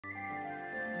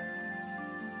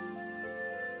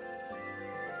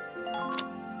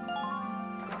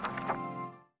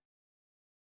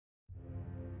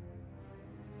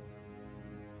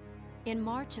In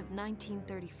March of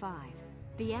 1935,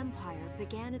 the Empire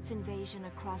began its invasion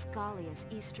across Gallia's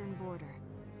eastern border.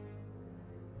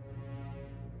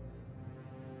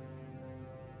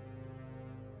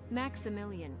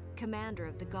 Maximilian, commander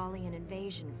of the Gallian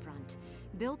invasion front,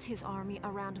 built his army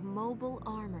around mobile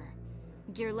armor.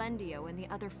 Ghirlandaio and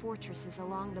the other fortresses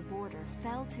along the border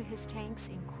fell to his tanks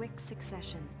in quick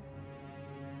succession.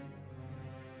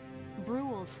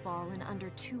 Bruhl's fall in under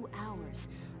 2 hours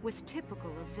was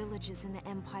typical of villages in the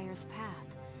Empire's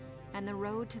path, and the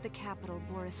road to the capital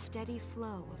bore a steady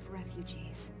flow of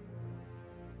refugees.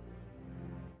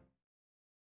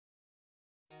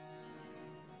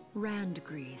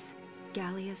 Randgries,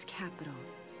 Gallia's capital,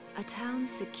 a town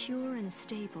secure and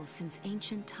stable since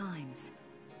ancient times.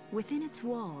 Within its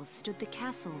walls stood the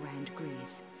castle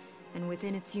Randgries, and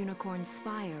within its unicorn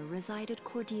spire resided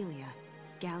Cordelia,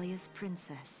 Gallia's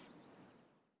princess.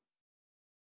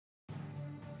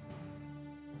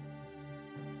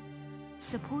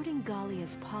 Supporting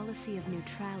Gallia's policy of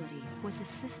neutrality was a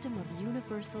system of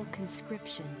universal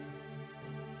conscription.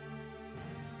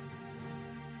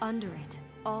 Under it,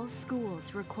 all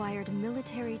schools required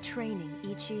military training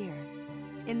each year.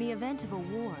 In the event of a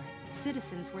war,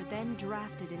 citizens were then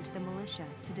drafted into the militia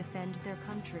to defend their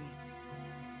country.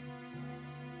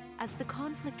 As the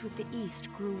conflict with the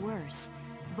East grew worse,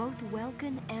 both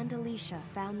Welkin and Alicia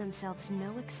found themselves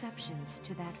no exceptions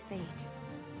to that fate.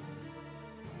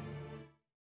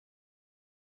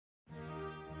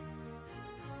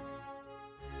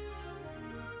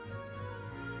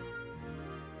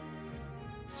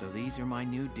 So these are my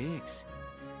new digs.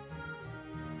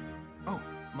 Oh,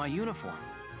 my uniform.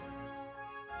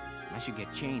 I should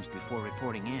get changed before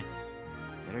reporting in.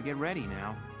 Better get ready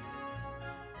now.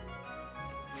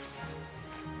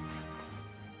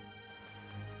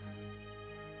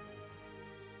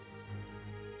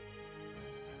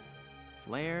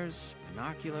 Flares,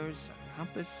 binoculars, a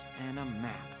compass, and a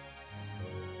map.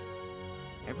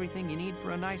 Everything you need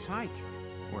for a nice hike.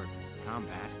 Or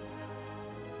combat.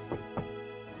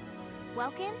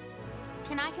 Welkin?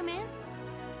 Can I come in?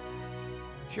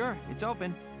 Sure, it's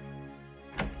open.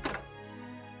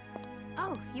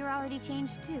 Oh, you're already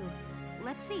changed too.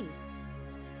 Let's see.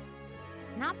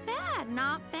 Not bad,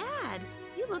 not bad.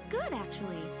 You look good,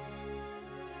 actually.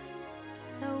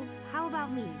 So, how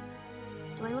about me?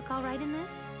 Do I look all right in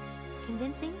this?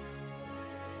 Convincing?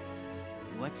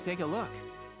 Let's take a look.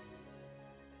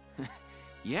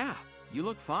 Yeah, you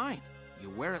look fine. You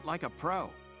wear it like a pro.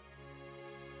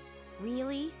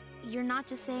 Really? You're not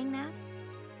just saying that?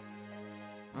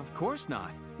 Of course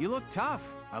not. You look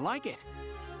tough. I like it.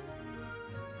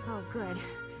 Oh, good.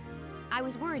 I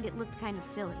was worried it looked kind of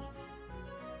silly.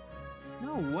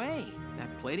 No way. That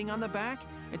plating on the back,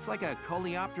 it's like a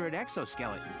coleopterate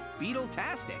exoskeleton.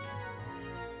 Beetle-tastic.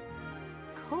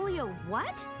 Coleo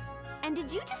what? And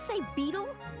did you just say beetle?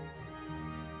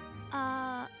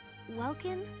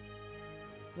 Welkin?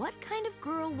 What kind of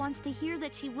girl wants to hear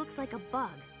that she looks like a bug?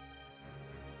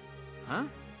 Huh?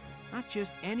 Not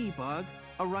just any bug.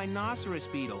 A rhinoceros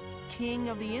beetle. King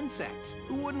of the insects.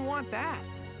 Who wouldn't want that?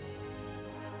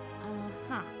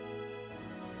 Uh-huh.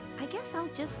 I guess I'll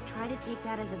just try to take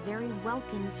that as a very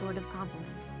Welkin sort of compliment.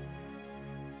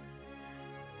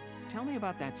 Tell me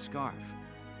about that scarf.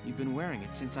 You've been wearing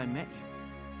it since I met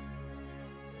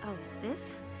you. Oh,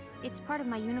 this? It's part of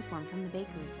my uniform from the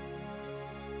bakery.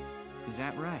 Is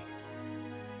that right?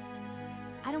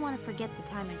 I don't want to forget the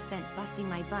time I spent busting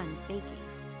my buns baking.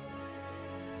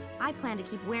 I plan to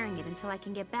keep wearing it until I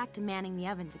can get back to manning the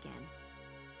ovens again.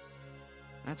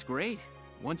 That's great.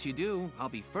 Once you do, I'll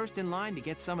be first in line to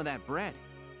get some of that bread.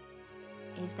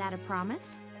 Is that a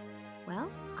promise?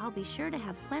 Well, I'll be sure to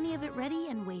have plenty of it ready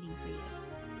and waiting for you.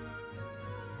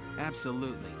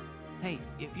 Absolutely. Hey,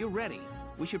 if you're ready,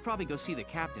 we should probably go see the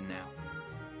captain now.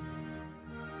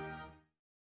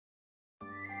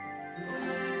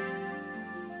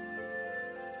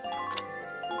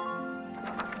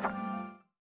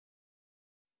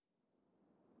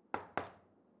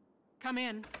 Come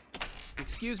in.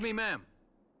 Excuse me, ma'am.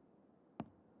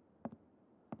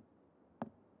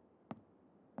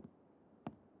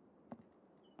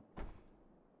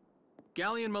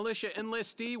 Gallian Militia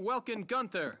enlistee Welkin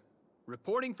Gunther,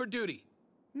 reporting for duty.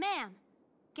 Ma'am,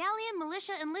 Gallian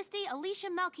Militia enlistee Alicia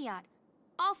Melchiot,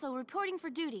 also reporting for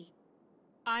duty.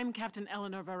 I'm Captain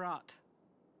Eleanor Varrot,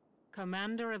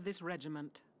 commander of this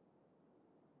regiment.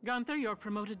 Gunther, you're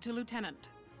promoted to lieutenant.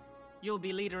 You'll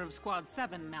be leader of Squad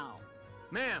 7 now.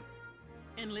 Ma'am.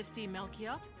 Enlistee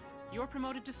Melchiot, you're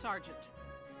promoted to sergeant.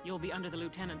 You'll be under the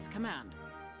lieutenant's command.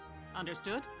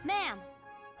 Understood? Ma'am.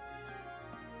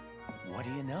 What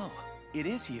do you know? It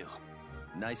is you.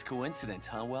 Nice coincidence,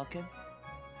 huh, Welkin?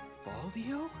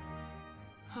 Valdio?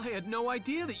 I had no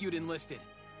idea that you'd enlisted.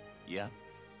 Yep.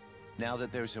 Now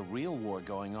that there's a real war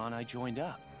going on, I joined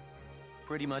up.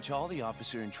 Pretty much all the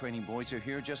officer and training boys are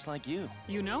here just like you.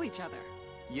 You know each other.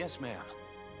 Yes, ma'am.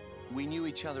 We knew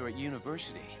each other at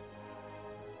university.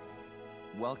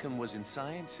 Welcome was in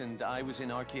science, and I was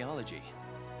in archaeology.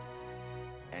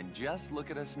 And just look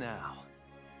at us now.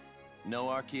 No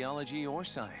archaeology or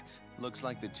science. Looks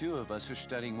like the two of us are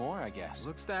studying war, I guess.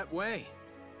 Looks that way.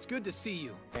 It's good to see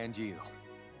you. And you.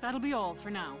 That'll be all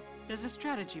for now. There's a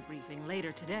strategy briefing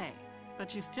later today,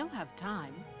 but you still have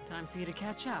time. Time for you to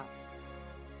catch up.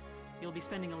 You'll be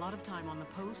spending a lot of time on the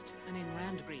post and in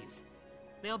Randgrees.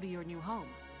 They'll be your new home,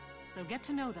 so get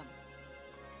to know them.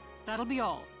 That'll be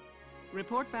all.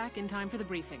 Report back in time for the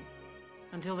briefing.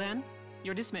 Until then,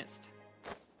 you're dismissed.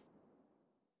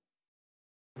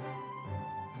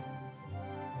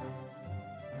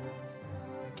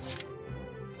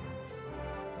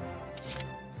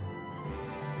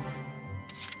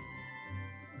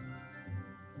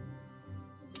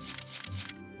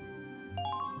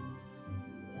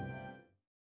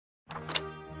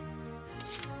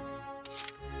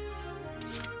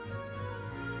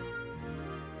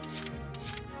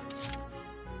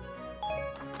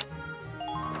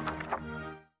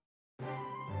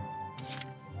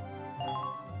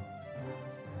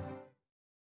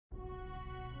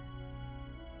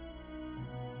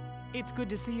 It's good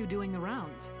to see you doing the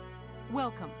rounds.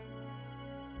 Welcome.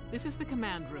 This is the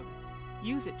command room.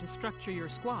 Use it to structure your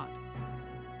squad.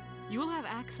 You will have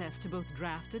access to both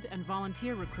drafted and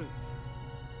volunteer recruits.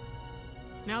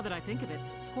 Now that I think of it,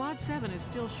 Squad 7 is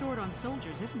still short on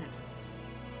soldiers, isn't it?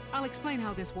 I'll explain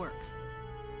how this works.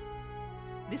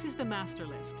 This is the master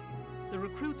list. The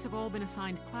recruits have all been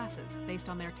assigned classes based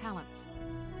on their talents.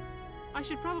 I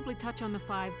should probably touch on the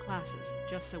 5 classes,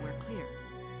 just so we're clear.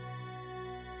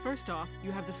 First off,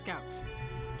 you have the scouts.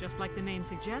 Just like the name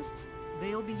suggests,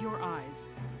 they'll be your eyes.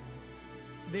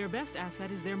 Their best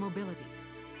asset is their mobility.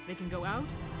 They can go out,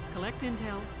 collect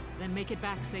intel, then make it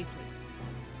back safely.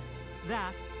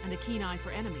 That, and a keen eye for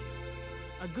enemies.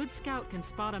 A good scout can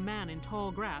spot a man in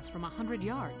tall grass from 100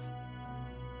 yards.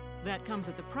 That comes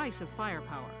at the price of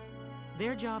firepower.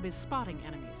 Their job is spotting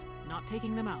enemies, not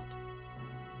taking them out.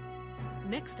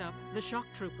 Next up, the shock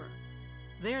trooper.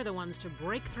 They're the ones to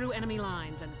break through enemy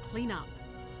lines and clean up.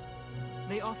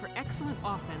 They offer excellent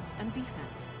offense and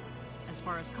defense. As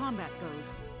far as combat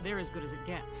goes, they're as good as it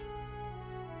gets.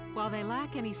 While they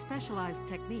lack any specialized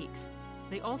techniques,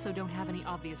 they also don't have any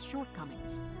obvious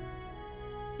shortcomings.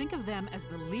 Think of them as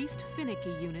the least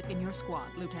finicky unit in your squad,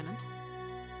 Lieutenant.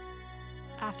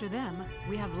 After them,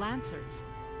 we have Lancers,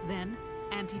 then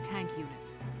anti-tank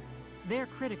units. They're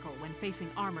critical when facing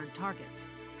armored targets.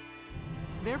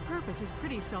 Their purpose is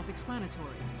pretty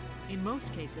self-explanatory. In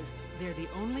most cases, they're the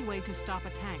only way to stop a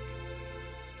tank.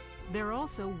 They're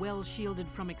also well shielded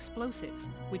from explosives,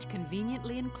 which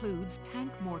conveniently includes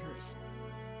tank mortars.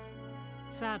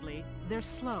 Sadly, they're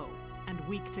slow and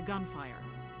weak to gunfire.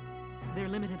 Their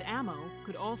limited ammo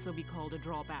could also be called a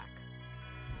drawback.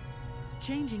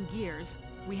 Changing gears,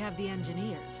 we have the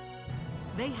engineers.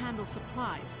 They handle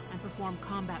supplies and perform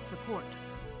combat support.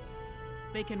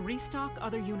 They can restock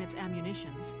other units'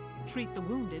 ammunitions, treat the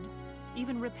wounded,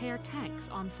 even repair tanks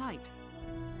on site.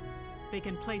 They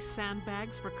can place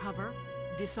sandbags for cover,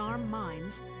 disarm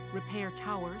mines, repair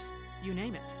towers, you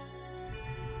name it.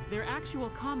 Their actual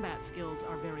combat skills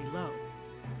are very low.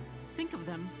 Think of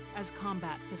them as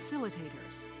combat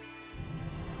facilitators.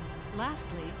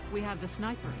 Lastly, we have the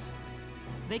snipers.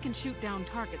 They can shoot down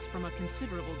targets from a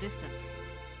considerable distance.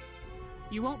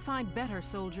 You won't find better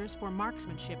soldiers for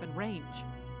marksmanship and range.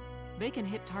 They can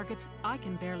hit targets I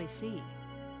can barely see.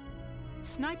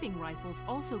 Sniping rifles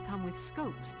also come with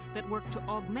scopes that work to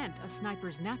augment a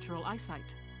sniper's natural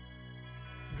eyesight.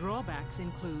 Drawbacks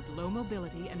include low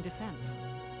mobility and defense.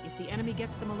 If the enemy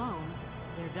gets them alone,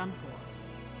 they're done for.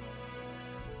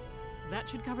 That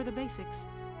should cover the basics.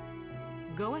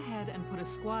 Go ahead and put a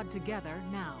squad together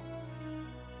now.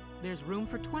 There's room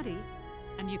for 20,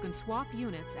 and you can swap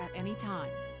units at any time.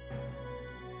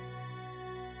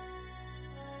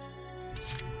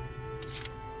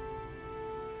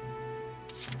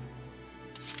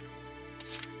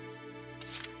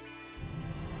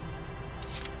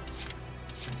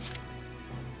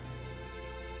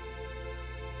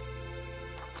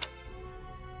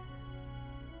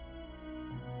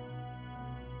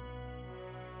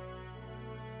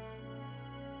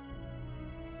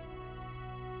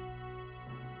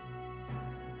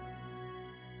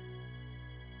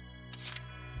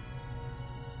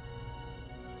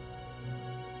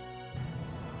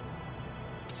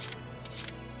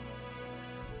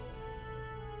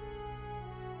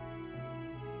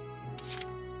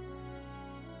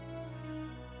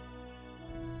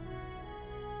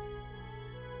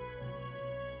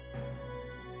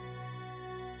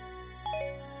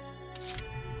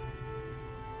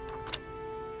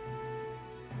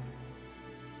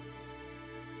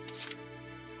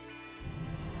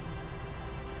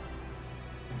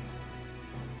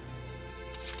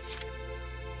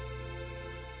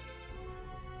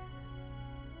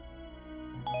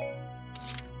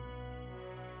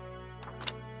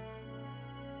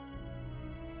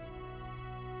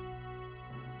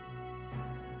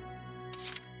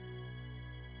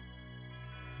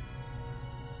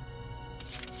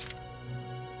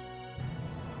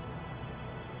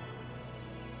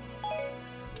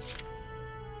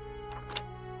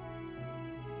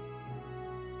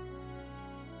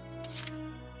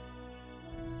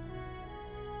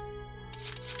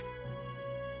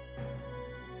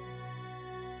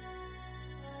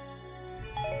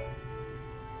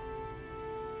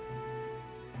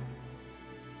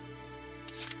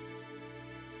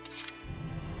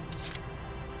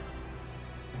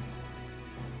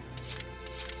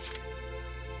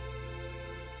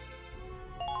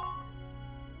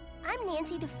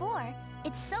 Nancy DeFore.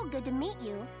 It's so good to meet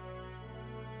you.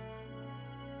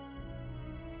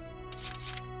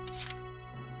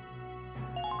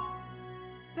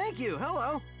 Thank you,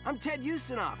 hello. I'm Ted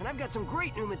Ustinov, and I've got some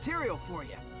great new material for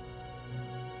you.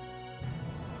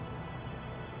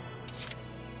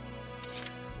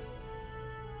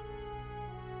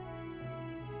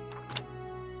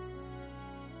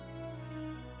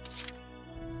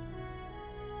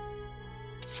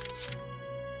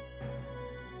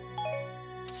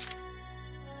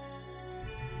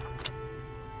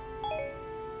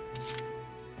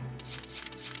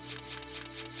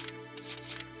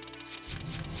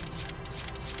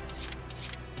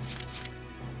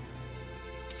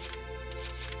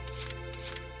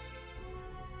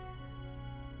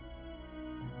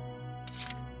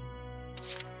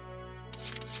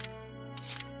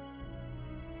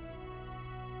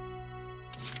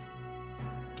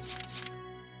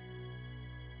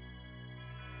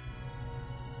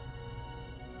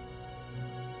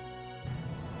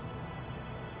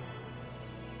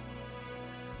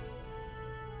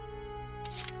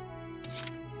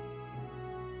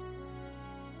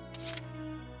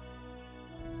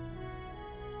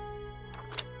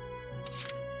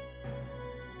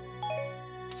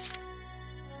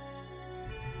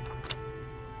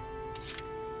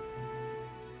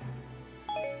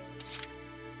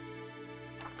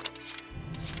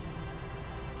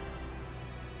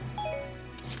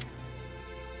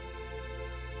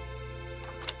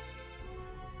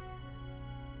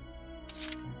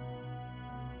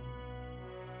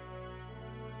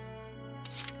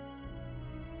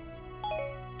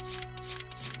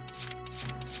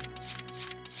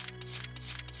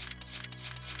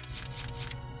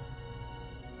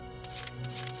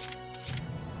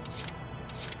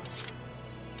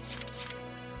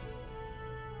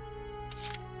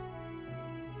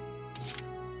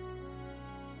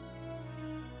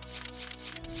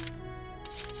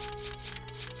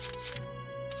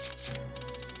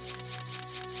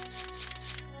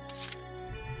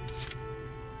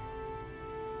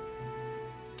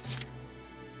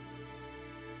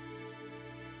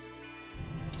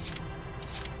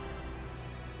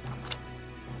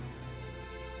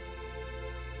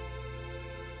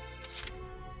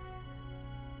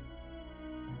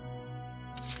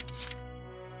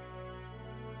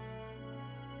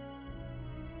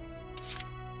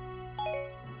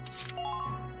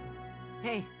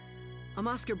 Hey, I'm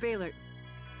Oscar Baylor.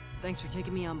 Thanks for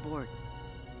taking me on board.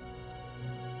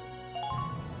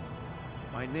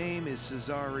 My name is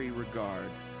Cesare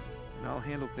Regard, and I'll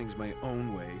handle things my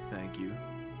own way, thank you.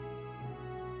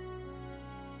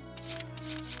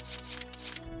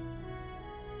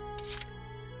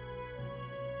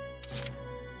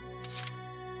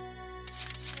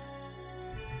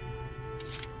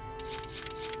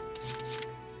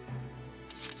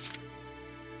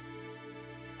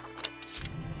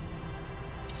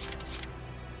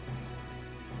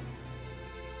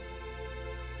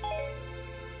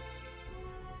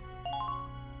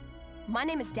 My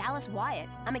name is Dallas Wyatt.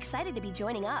 I'm excited to be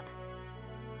joining up.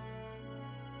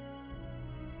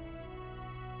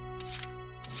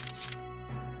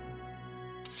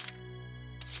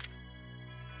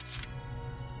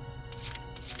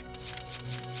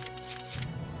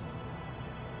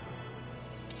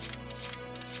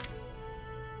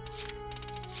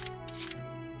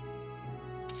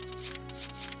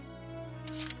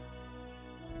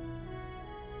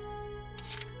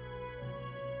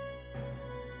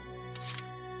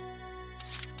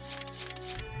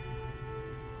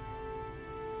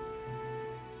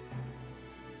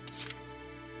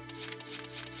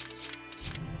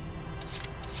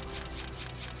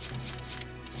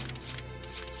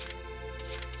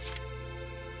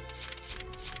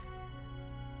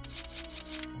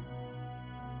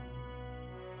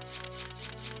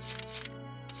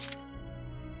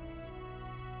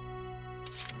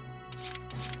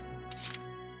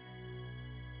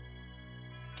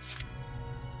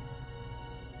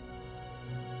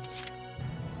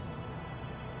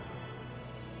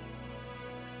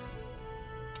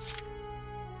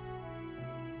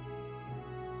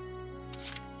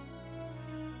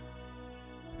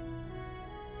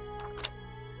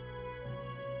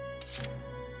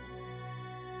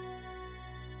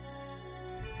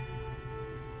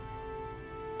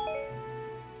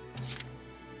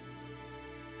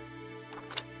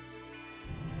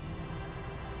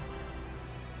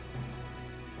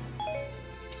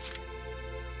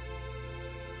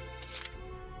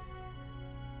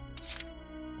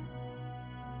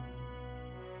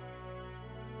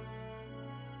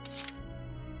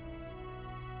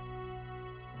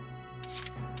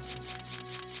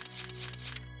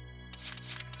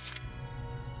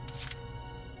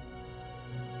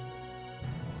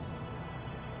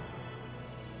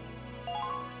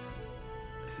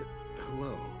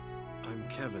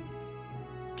 Kevin.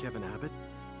 Kevin Abbott?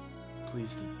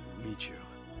 Pleased to meet you.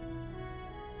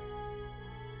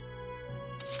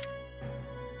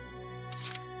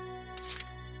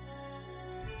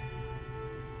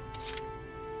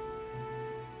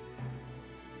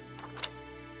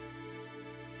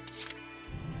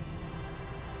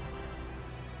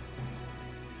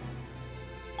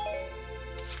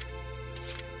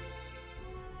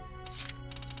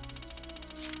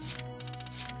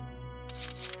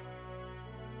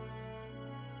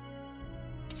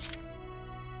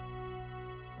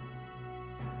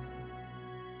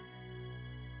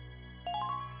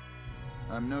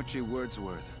 I'm Nochi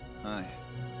Wordsworth. Hi.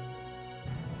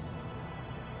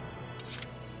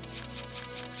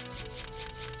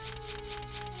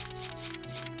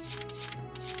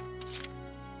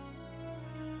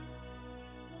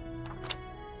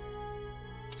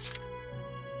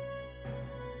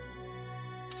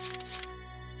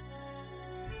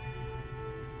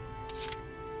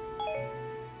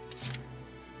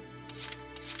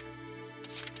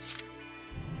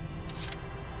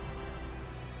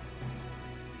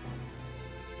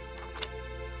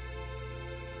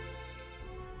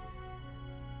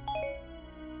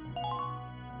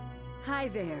 Hi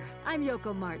there, I'm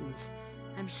Yoko Martins.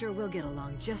 I'm sure we'll get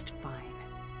along just fine.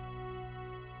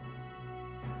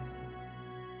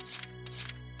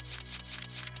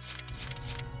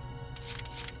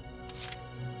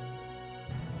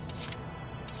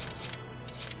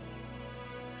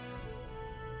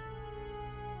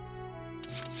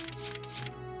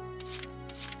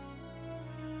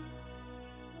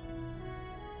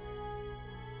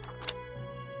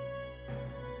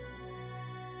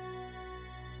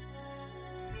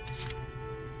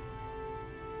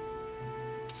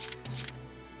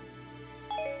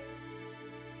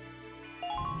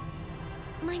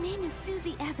 My name is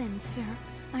Susie Evans, sir.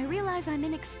 I realize I'm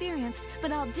inexperienced,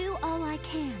 but I'll do all I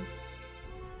can.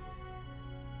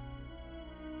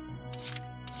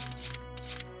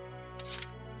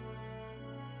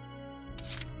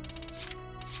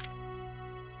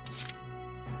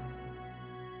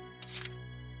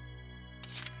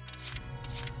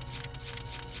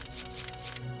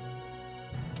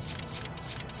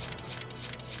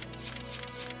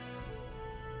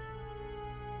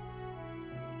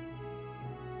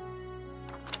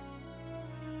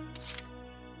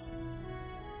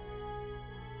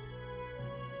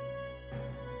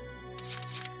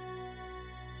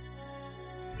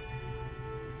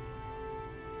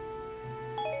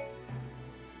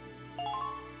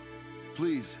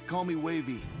 Please, call me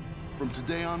Wavy. From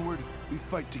today onward, we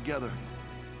fight together.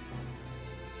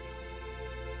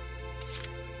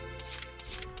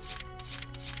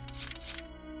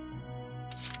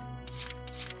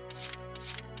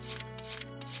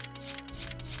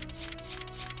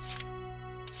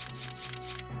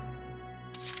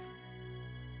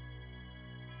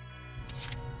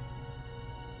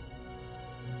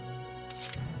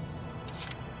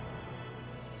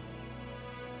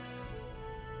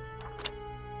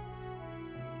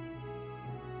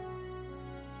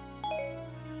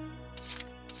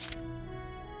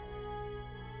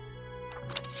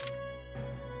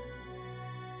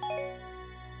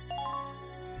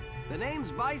 The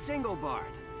name's Vice Engelbard.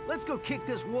 Let's go kick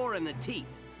this war in the teeth.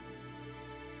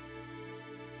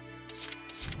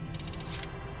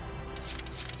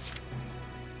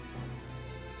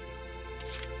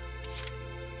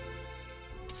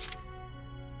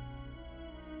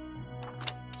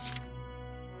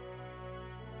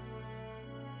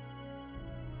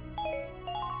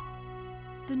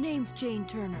 The name's Jane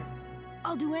Turner.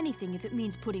 I'll do anything if it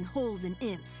means putting holes in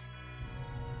imps.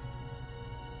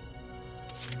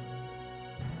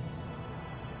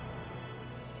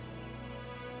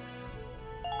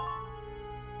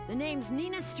 The name's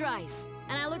Nina Strice,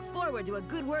 and I look forward to a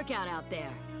good workout out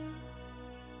there.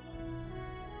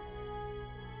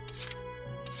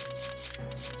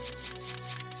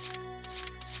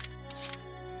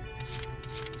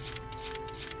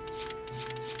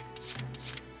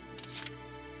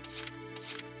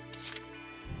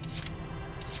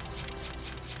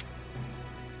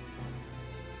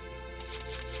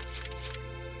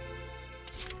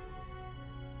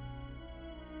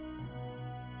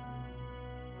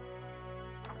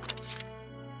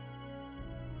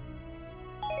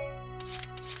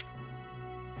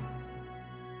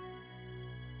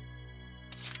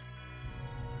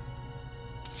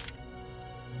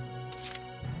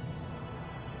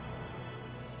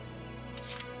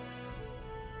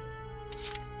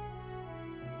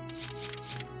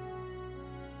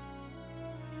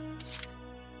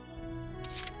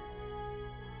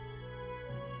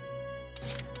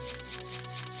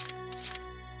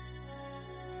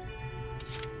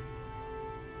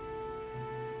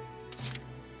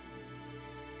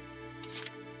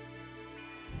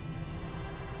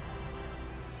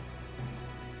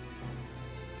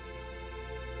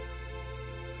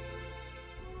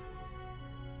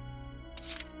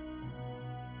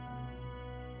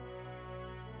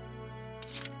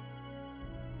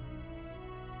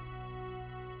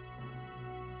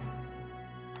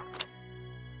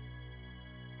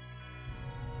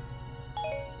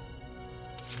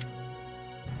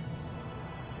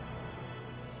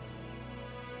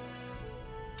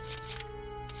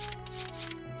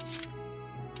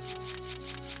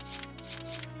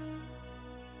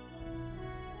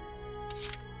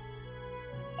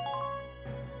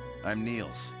 I'm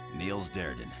Niels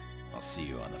Darden. I'll see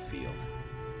you on the field.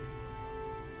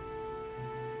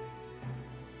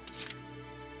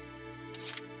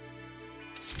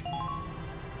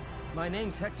 My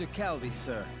name's Hector Calvi,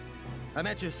 sir. I'm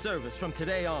at your service from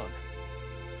today on.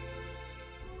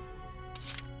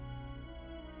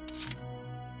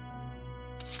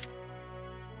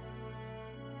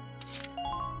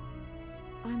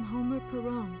 I'm Homer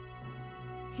Perron,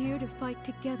 here to fight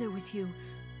together with you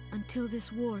until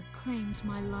this war claims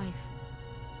my life.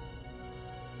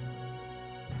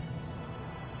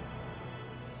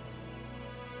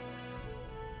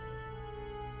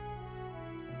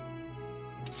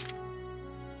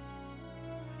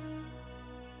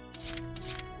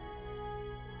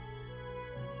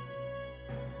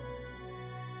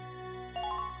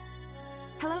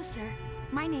 Hello, sir.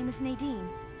 My name is Nadine.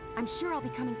 I'm sure I'll be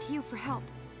coming to you for help.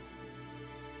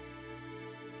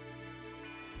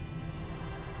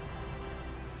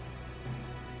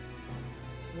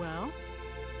 Well,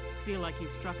 feel like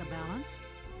you've struck a balance?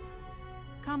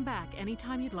 Come back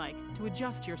anytime you'd like to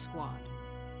adjust your squad.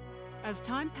 As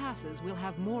time passes, we'll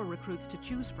have more recruits to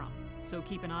choose from, so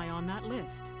keep an eye on that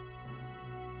list.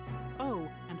 Oh,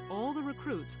 and all the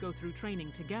recruits go through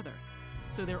training together,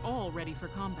 so they're all ready for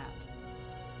combat.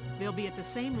 They'll be at the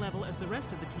same level as the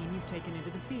rest of the team you've taken into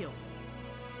the field.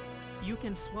 You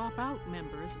can swap out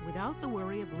members without the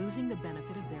worry of losing the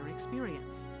benefit of their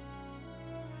experience.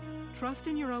 Trust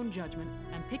in your own judgment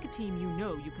and pick a team you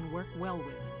know you can work well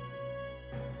with.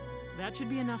 That should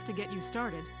be enough to get you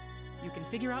started. You can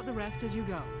figure out the rest as you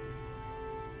go.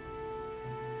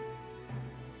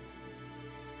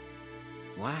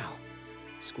 Wow.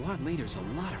 Squad leader's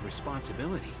a lot of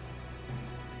responsibility.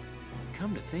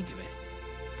 Come to think of it,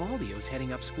 Faldio's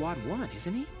heading up Squad 1,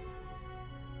 isn't he?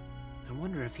 I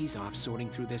wonder if he's off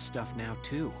sorting through this stuff now,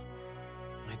 too.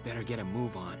 I'd better get a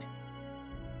move on.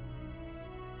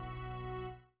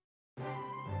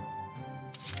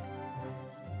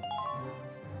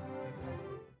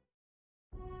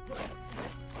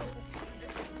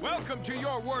 Welcome to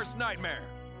your worst nightmare.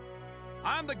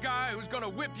 I'm the guy who's gonna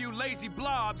whip you lazy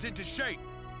blobs into shape.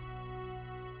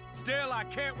 Still, I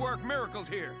can't work miracles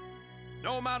here.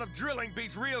 No amount of drilling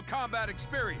beats real combat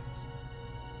experience.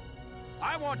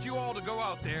 I want you all to go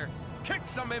out there, kick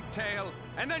some imp tail,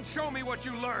 and then show me what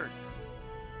you learned.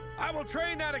 I will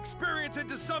train that experience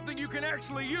into something you can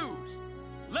actually use.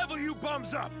 Level you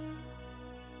bums up.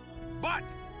 But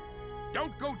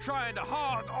don't go trying to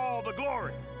hog all the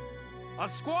glory. A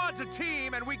squad's a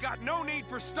team, and we got no need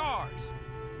for stars.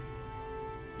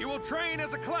 You will train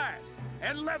as a class,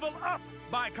 and level up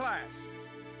by class.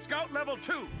 Scout level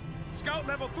 2, Scout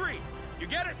level 3. You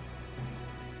get it?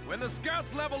 When the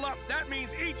scouts level up, that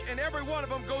means each and every one of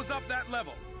them goes up that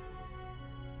level.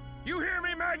 You hear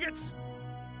me, maggots?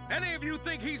 Any of you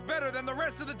think he's better than the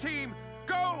rest of the team,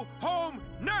 go home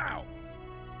now!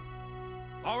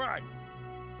 All right.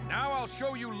 Now I'll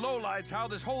show you lowlights how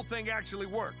this whole thing actually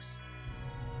works.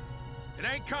 It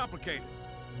ain't complicated.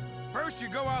 First you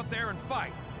go out there and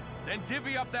fight, then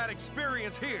divvy up that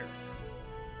experience here.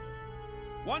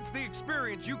 Once the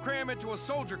experience you cram into a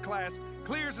soldier class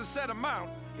clears a set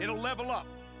amount, it'll level up.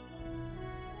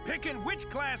 Picking which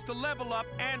class to level up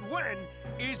and when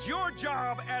is your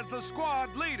job as the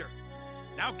squad leader.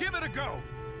 Now give it a go.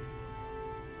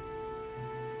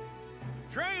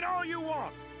 Train all you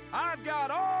want. I've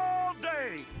got all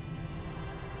day.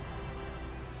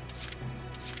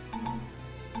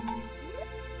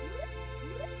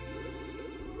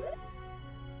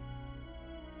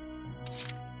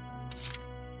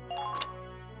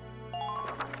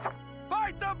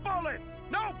 Bite the bullet!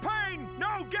 No pain,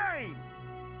 no gain!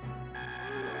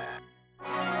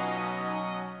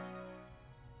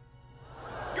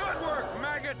 Good work,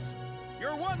 maggots!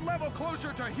 You're one level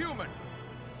closer to human.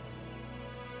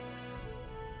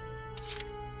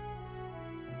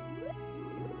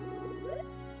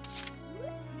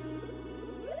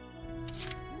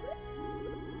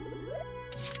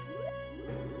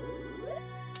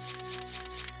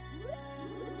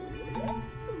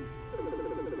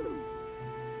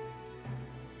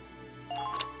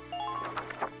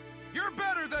 You're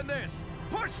better than this!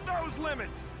 Push those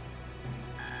limits!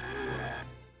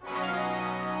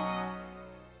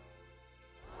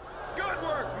 Good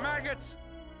work, maggots!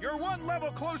 You're one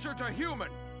level closer to human.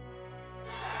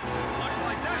 Looks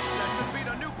like that session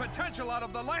beat a new potential out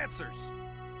of the Lancers.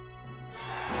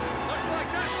 Looks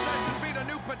like that session beat a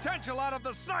new potential out of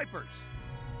the Snipers.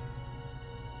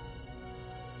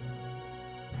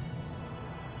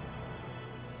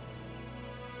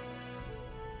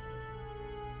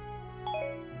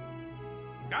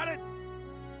 Got it?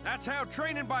 That's how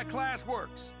training by class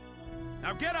works.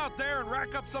 Now get out there and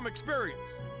rack up some experience.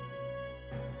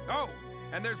 Oh,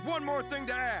 and there's one more thing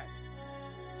to add.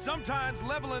 Sometimes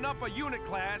leveling up a unit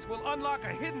class will unlock a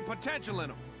hidden potential in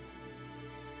them.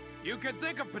 You can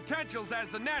think of potentials as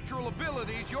the natural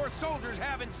abilities your soldiers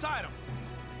have inside them.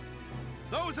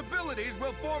 Those abilities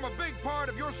will form a big part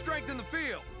of your strength in the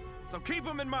field, so keep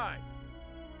them in mind.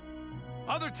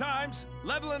 Other times,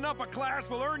 leveling up a class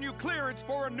will earn you clearance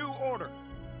for a new order.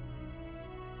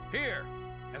 Here,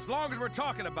 as long as we're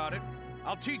talking about it,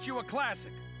 I'll teach you a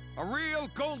classic, a real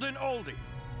golden oldie.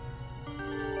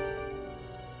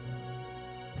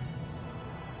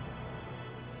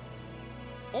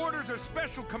 Orders are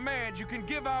special commands you can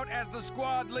give out as the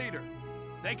squad leader.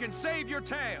 They can save your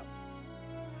tail.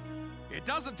 It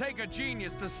doesn't take a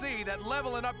genius to see that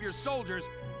leveling up your soldiers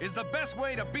is the best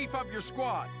way to beef up your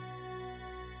squad.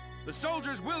 The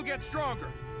soldiers will get stronger,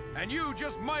 and you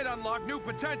just might unlock new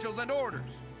potentials and orders.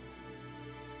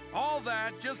 All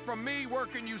that just from me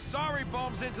working you sorry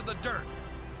bums into the dirt.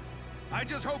 I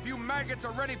just hope you maggots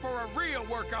are ready for a real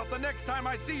workout the next time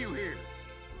I see you here.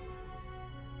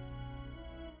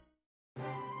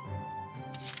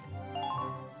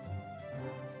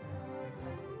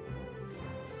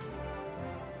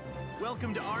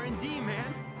 Welcome to R&D,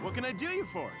 man. What can I do you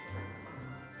for?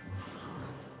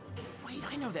 Wait,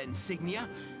 I know that insignia.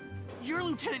 You're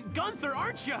Lieutenant Gunther,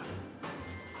 aren't you?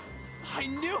 I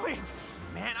knew it!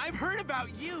 Man, I've heard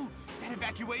about you. That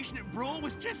evacuation at Brule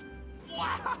was just...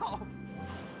 wow!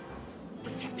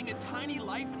 Protecting a tiny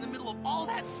life in the middle of all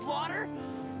that slaughter?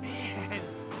 Man!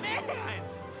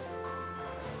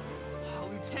 Oh,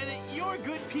 Lieutenant, you're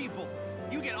good people.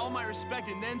 You get all my respect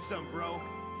and then some, bro.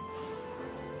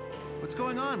 What's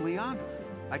going on, Leon?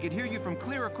 I could hear you from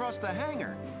clear across the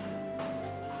hangar.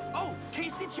 Oh,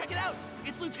 Casey, check it out!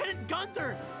 It's Lieutenant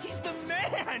Gunther! He's the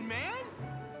man!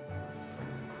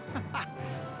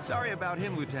 Sorry about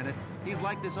him, Lieutenant. He's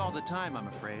like this all the time, I'm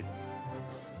afraid.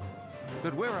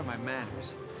 But where are my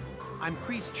manners? I'm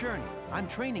Priest Cherney. I'm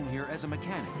training here as a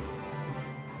mechanic.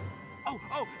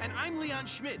 Oh, and I'm Leon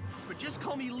Schmidt, but just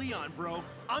call me Leon, bro.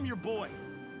 I'm your boy.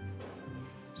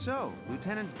 So,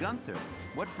 Lieutenant Gunther,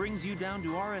 what brings you down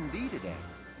to R&D today?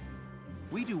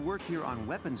 We do work here on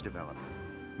weapons development,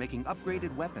 making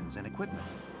upgraded weapons and equipment.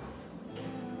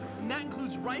 And that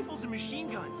includes rifles and machine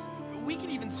guns. We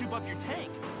can even soup up your tank.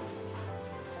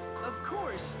 Of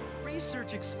course,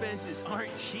 research expenses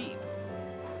aren't cheap.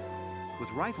 With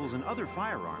rifles and other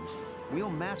firearms, we'll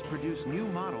mass-produce new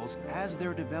models as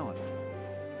they're developed.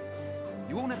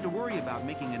 You won't have to worry about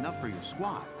making enough for your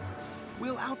squad.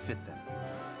 We'll outfit them.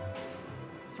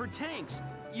 For tanks,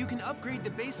 you can upgrade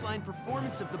the baseline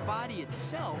performance of the body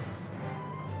itself,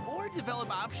 or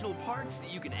develop optional parts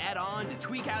that you can add on to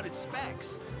tweak out its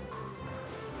specs.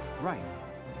 Right.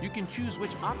 You can choose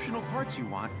which optional parts you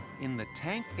want in the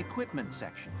tank equipment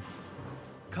section.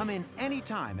 Come in any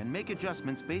time and make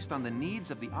adjustments based on the needs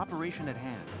of the operation at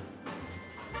hand.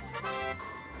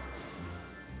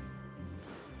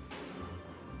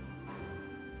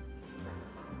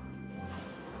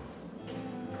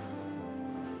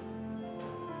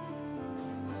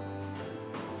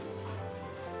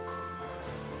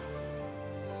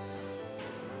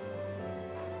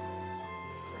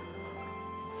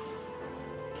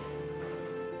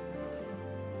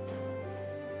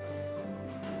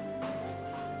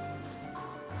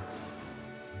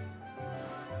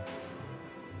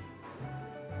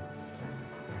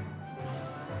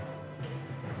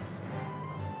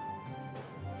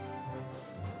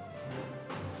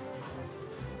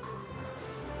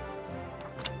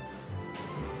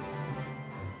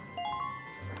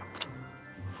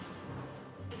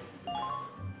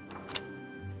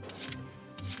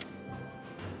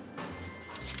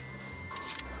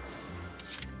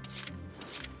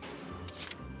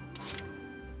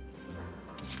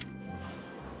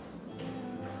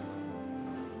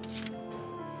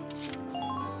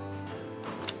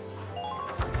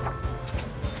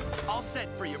 All set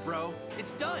for you, bro.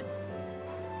 It's done.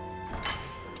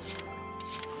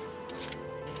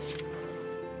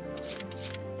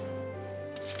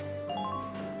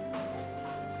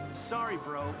 Sorry,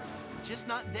 bro. Just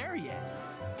not there yet.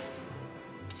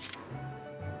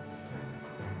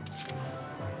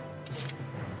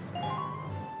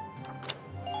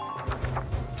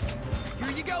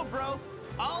 Here you go, bro.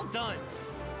 All done.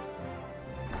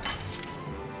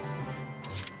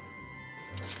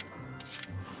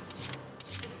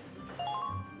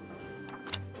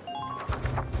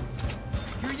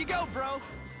 Here you go, bro.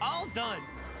 All done.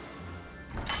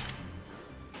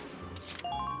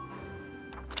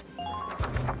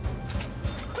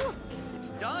 Whew, it's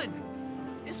done.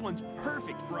 This one's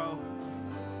perfect, bro.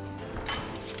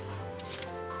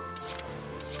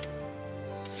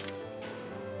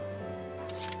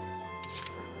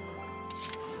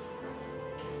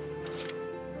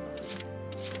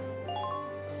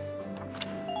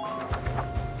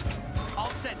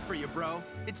 for you, bro.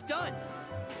 It's done.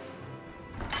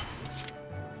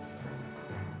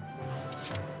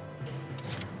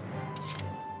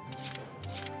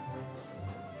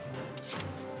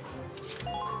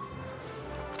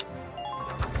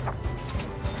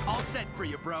 All set for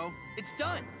you, bro. It's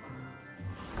done.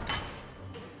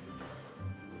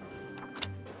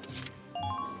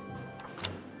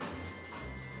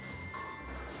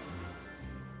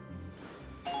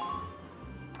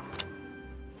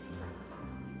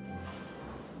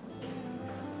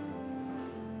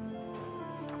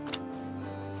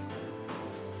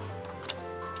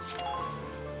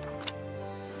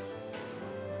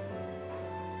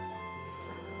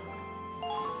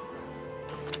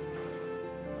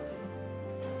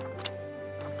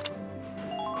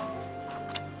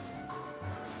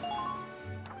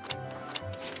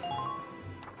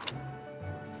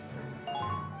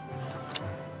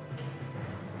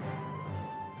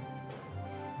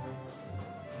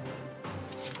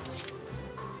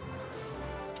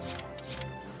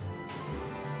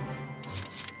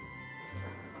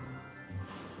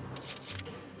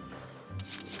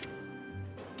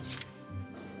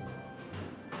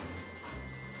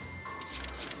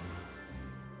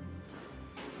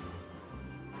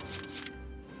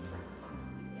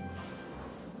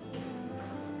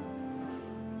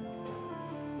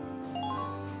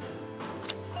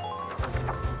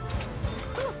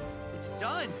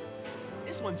 Done!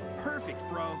 This one's perfect,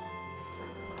 bro.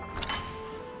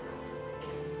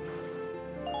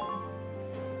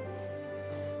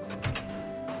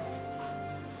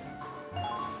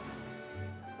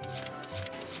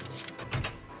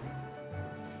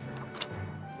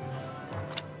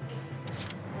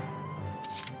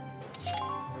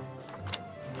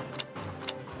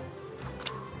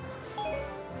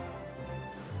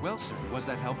 Well, sir, was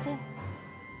that helpful?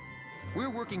 We're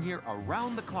working here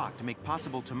around the clock to make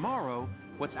possible tomorrow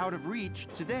what's out of reach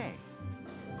today.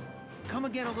 Come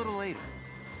again a little later.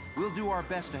 We'll do our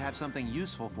best to have something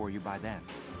useful for you by then.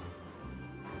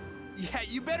 Yeah,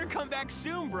 you better come back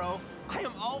soon, bro. I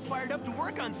am all fired up to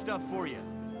work on stuff for you.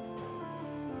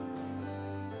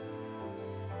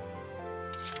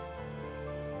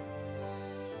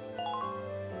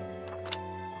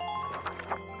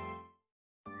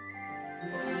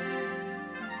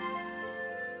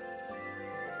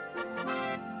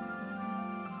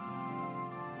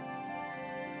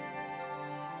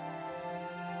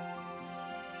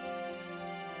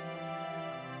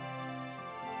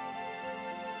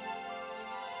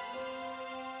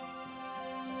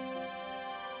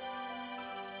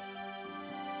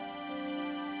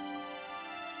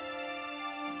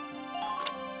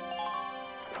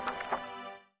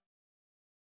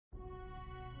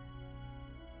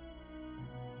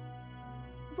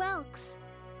 Welks!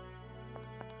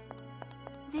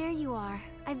 There you are.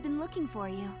 I've been looking for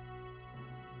you.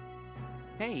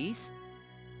 Hey, Ys.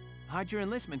 How'd your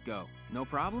enlistment go? No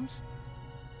problems?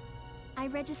 I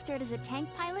registered as a tank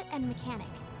pilot and mechanic.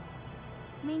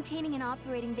 Maintaining and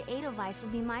operating the Edelweiss will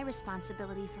be my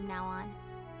responsibility from now on.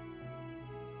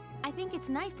 I think it's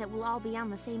nice that we'll all be on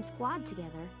the same squad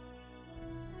together.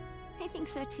 I think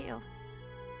so too.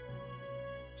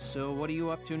 So what are you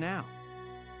up to now?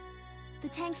 The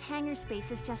tank's hangar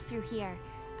space is just through here.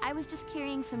 I was just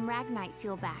carrying some Ragnite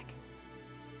fuel back.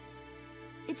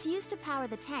 It's used to power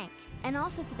the tank, and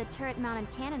also for the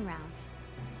turret-mounted cannon rounds.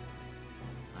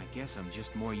 I guess I'm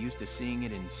just more used to seeing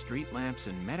it in street lamps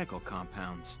and medical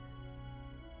compounds.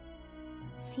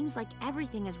 Seems like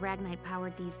everything is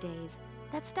Ragnite-powered these days.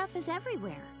 That stuff is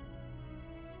everywhere.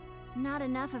 Not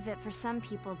enough of it for some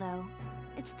people, though.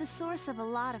 It's the source of a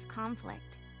lot of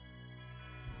conflict.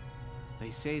 They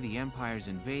say the Empire's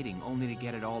invading only to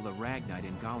get at all the Ragnite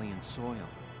in Gallian soil.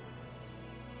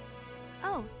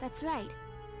 Oh, that's right.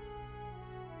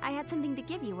 I had something to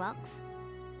give you, Welks.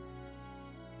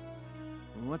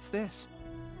 What's this?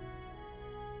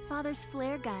 Father's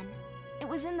flare gun. It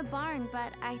was in the barn,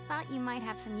 but I thought you might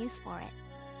have some use for it.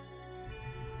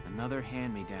 Another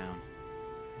hand-me-down.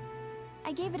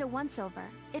 I gave it a once-over.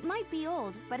 It might be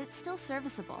old, but it's still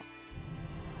serviceable.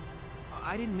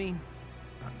 I didn't mean...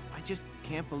 I just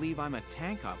can't believe I'm a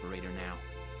tank operator now.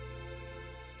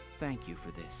 Thank you for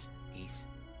this, Ys.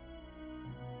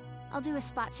 I'll do a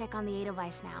spot check on the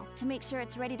Edelweiss now, to make sure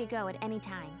it's ready to go at any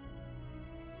time.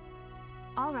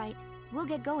 All right, we'll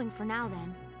get going for now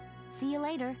then. See you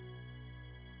later.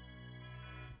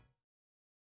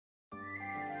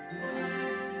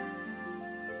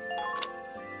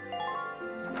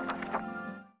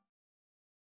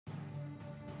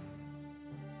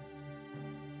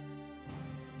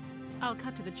 I'll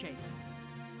cut to the chase.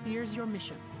 Here's your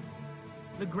mission.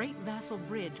 The Great Vassal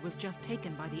Bridge was just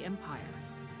taken by the Empire.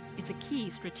 It's a key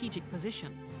strategic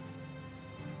position.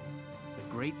 The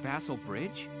Great Vassal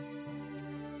Bridge?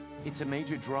 It's a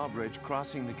major drawbridge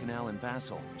crossing the canal in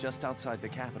Vassal, just outside the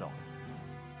capital.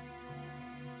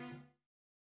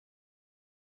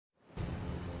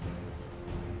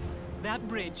 That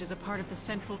bridge is a part of the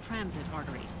central transit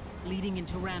artery, leading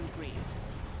into Randgries.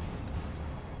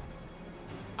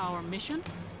 Our mission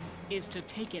is to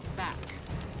take it back.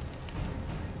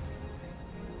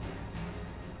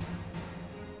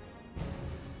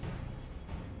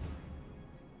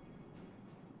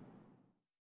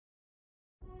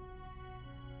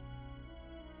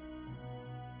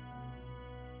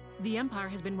 The Empire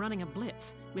has been running a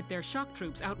blitz, with their shock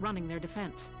troops outrunning their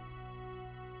defense.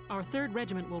 Our 3rd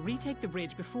Regiment will retake the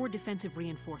bridge before defensive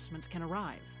reinforcements can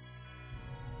arrive.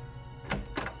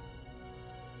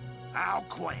 How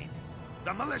quaint.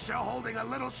 The militia holding a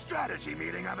little strategy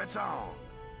meeting of its own.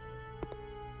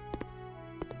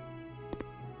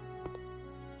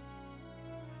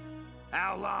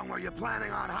 How long were you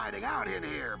planning on hiding out in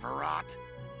here, Verrot?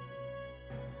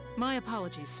 My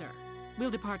apologies, sir.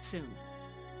 We'll depart soon.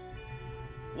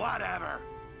 Whatever.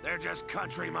 They're just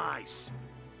country mice.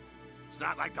 It's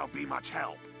not like they'll be much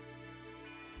help.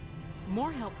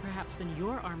 More help, perhaps, than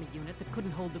your army unit that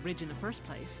couldn't hold the bridge in the first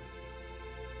place.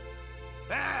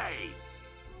 Hey!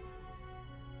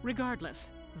 Regardless,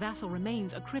 Vassal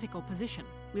remains a critical position.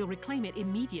 We'll reclaim it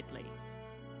immediately.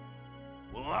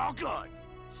 Well, all good.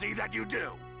 See that you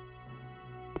do.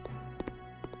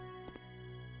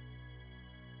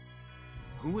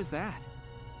 Who was that?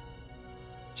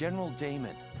 General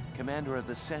Damon, commander of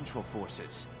the Central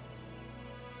Forces.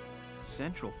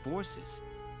 Central Forces?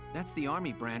 That's the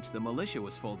army branch the militia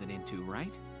was folded into,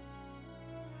 right?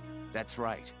 That's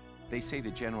right. They say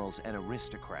the general's an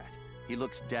aristocrat. He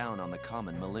looks down on the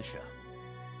common militia.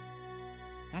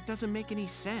 That doesn't make any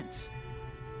sense.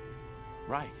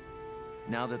 Right.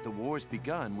 Now that the war's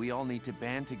begun, we all need to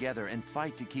band together and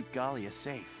fight to keep Gallia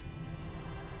safe.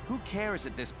 Who cares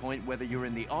at this point whether you're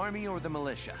in the army or the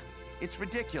militia? It's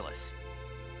ridiculous.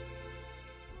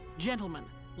 Gentlemen,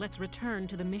 let's return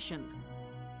to the mission.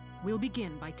 We'll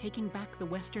begin by taking back the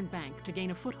western bank to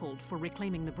gain a foothold for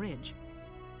reclaiming the bridge.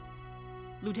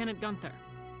 Lieutenant Gunther,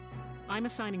 I'm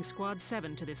assigning Squad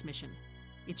 7 to this mission.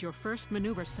 It's your first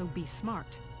maneuver, so be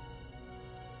smart.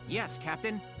 Yes,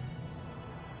 Captain.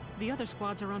 The other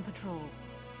squads are on patrol.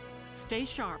 Stay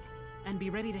sharp and be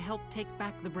ready to help take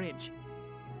back the bridge.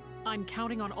 I'm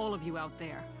counting on all of you out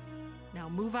there. Now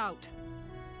move out.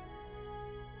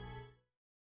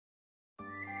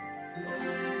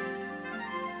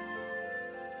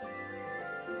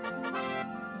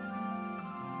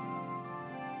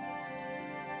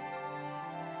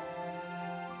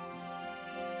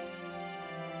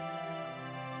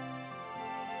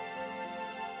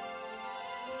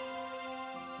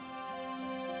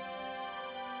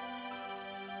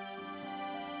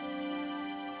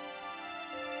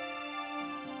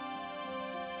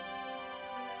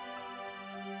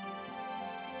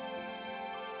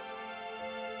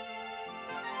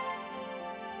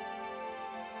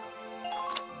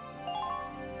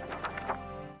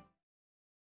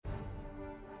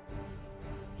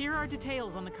 Here are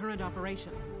details on the current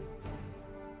operation.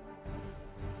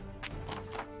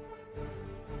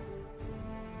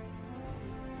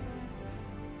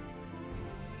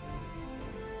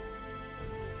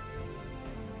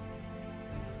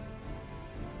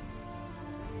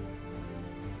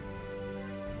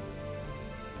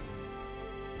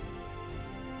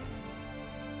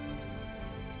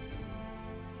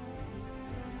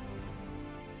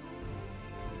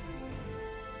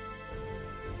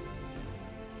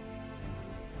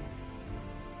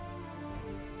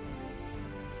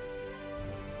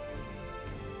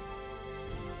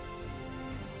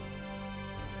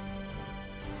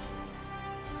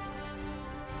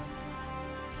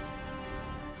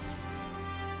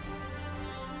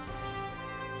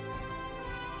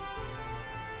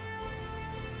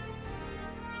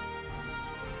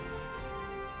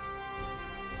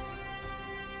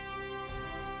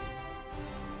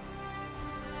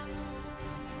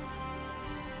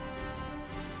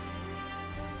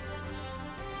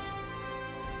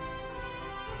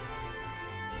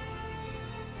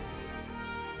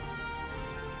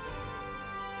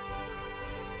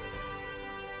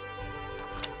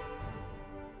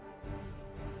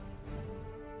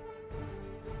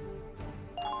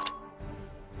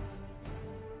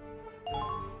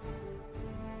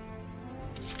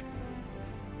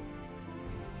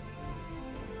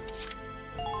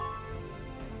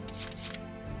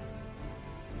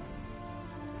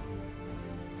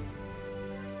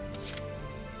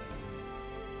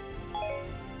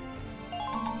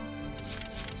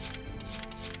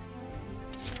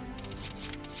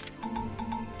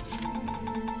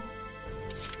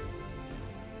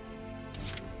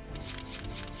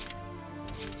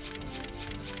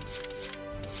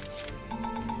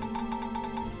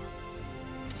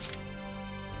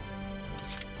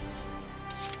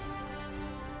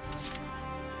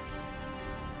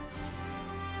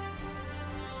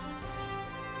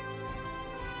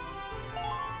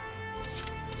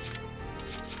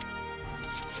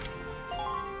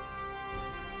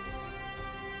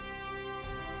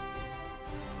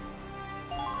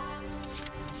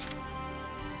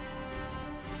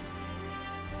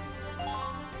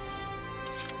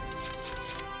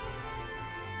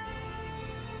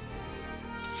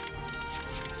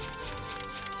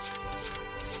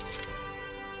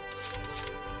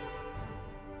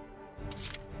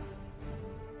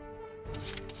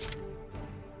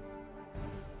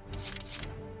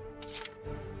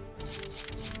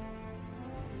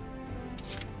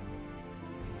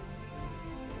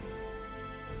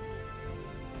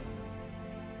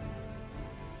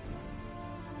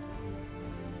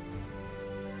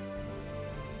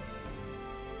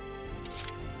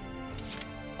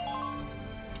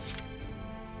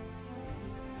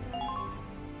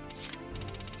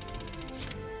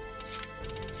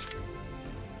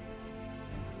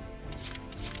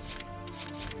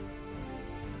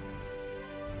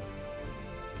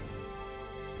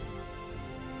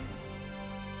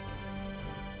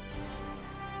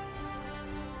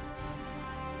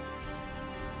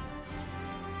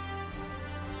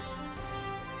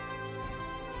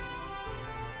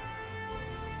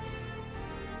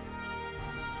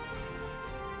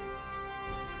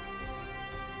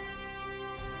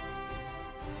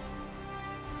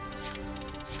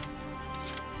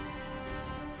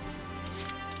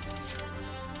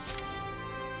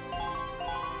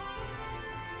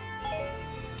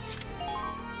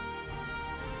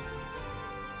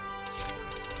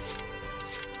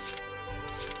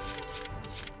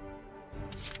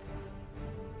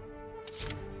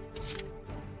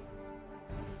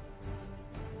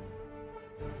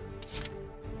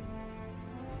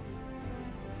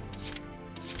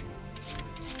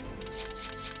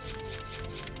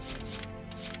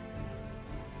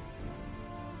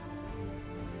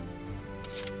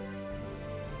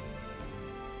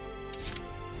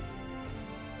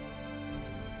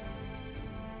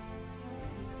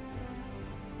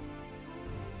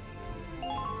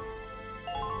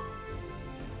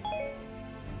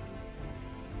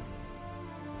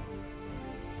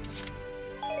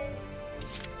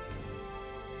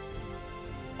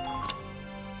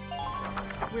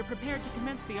 We're prepared to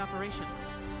commence the operation.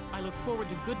 I look forward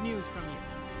to good news from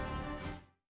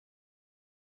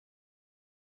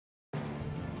you.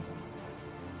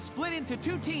 Split into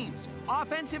 2 teams,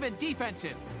 offensive and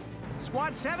defensive.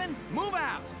 Squad 7, move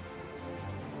out!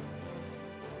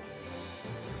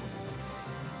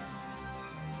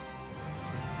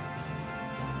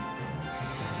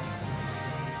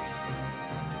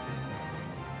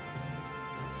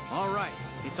 All right,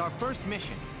 it's our first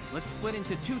mission. Let's split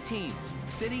into 2 teams,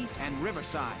 City and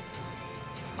Riverside.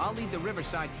 I'll lead the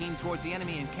Riverside team towards the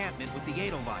enemy encampment with the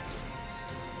Edelweiss.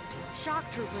 Shock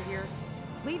Trooper here.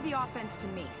 Leave the offense to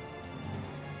me.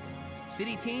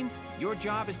 City team, your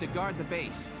job is to guard the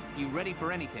base. Be ready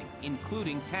for anything,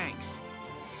 including tanks.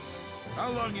 How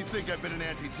long you think I've been an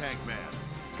anti-tank man?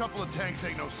 A couple of tanks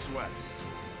ain't no sweat.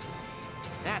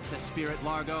 That's the spirit,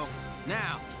 Largo.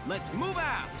 Now, let's move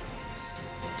out!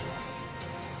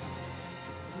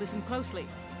 Listen closely.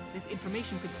 This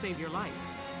information could save your life.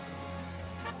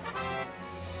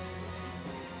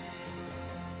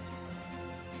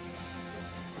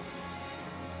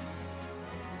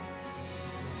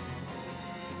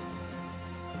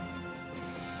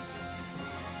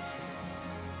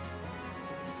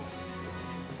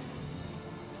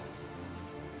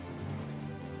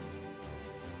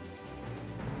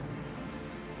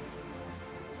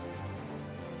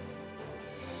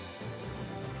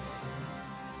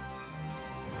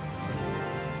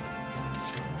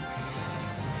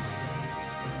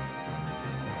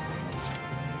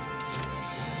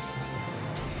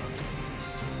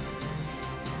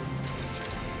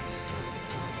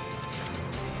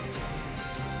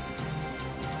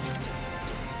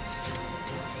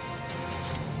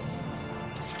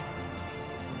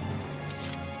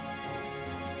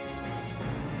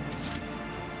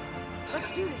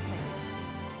 Let's do this thing.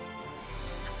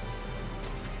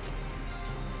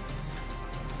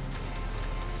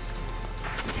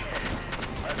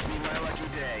 Must be my lucky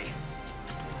day.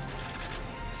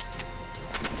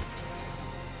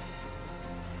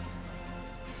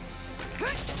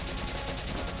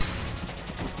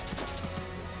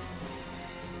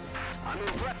 I'm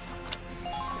impressed.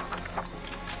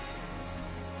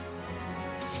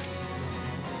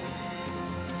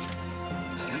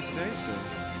 You say so.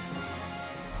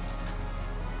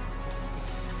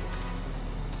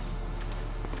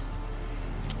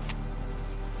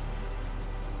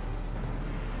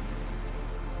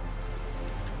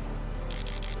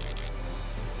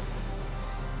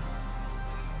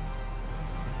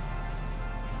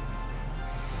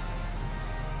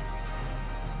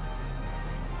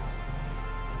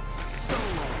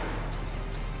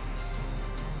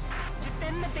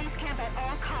 Defend the base camp at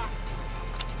all costs.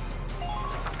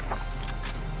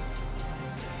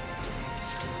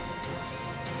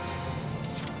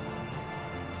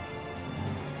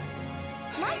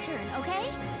 My turn, okay?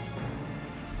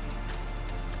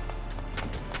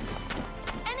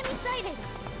 Enemy sighted!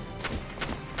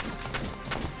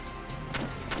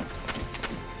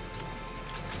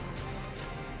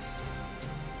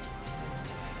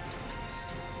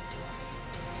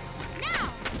 Now!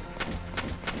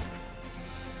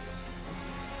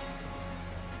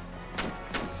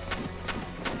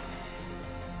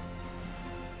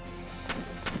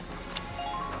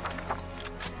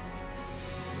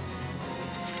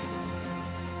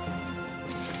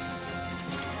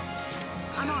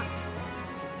 I'm on.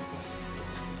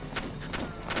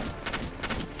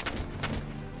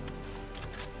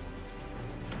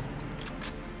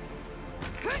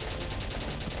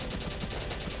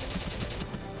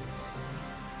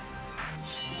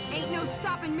 Ain't no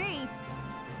stopping me.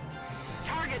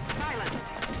 Target silent.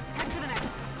 Head to the next.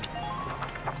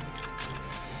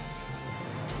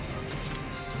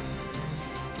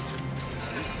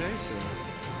 You say so.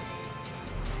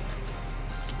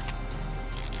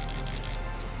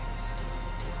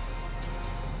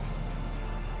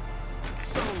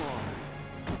 So long.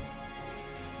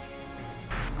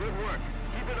 Good work.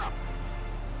 Keep it up.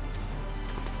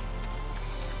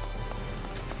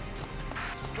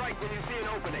 Strike when you see an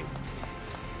opening.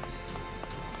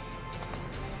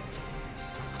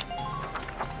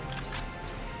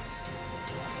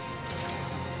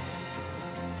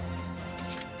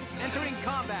 Entering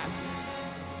combat.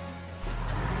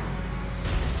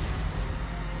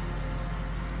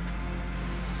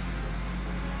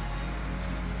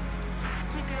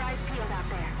 Keep your eyes peeled out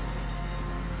there.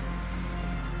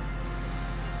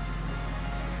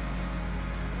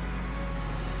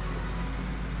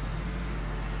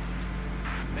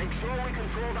 Make sure we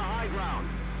control the high ground.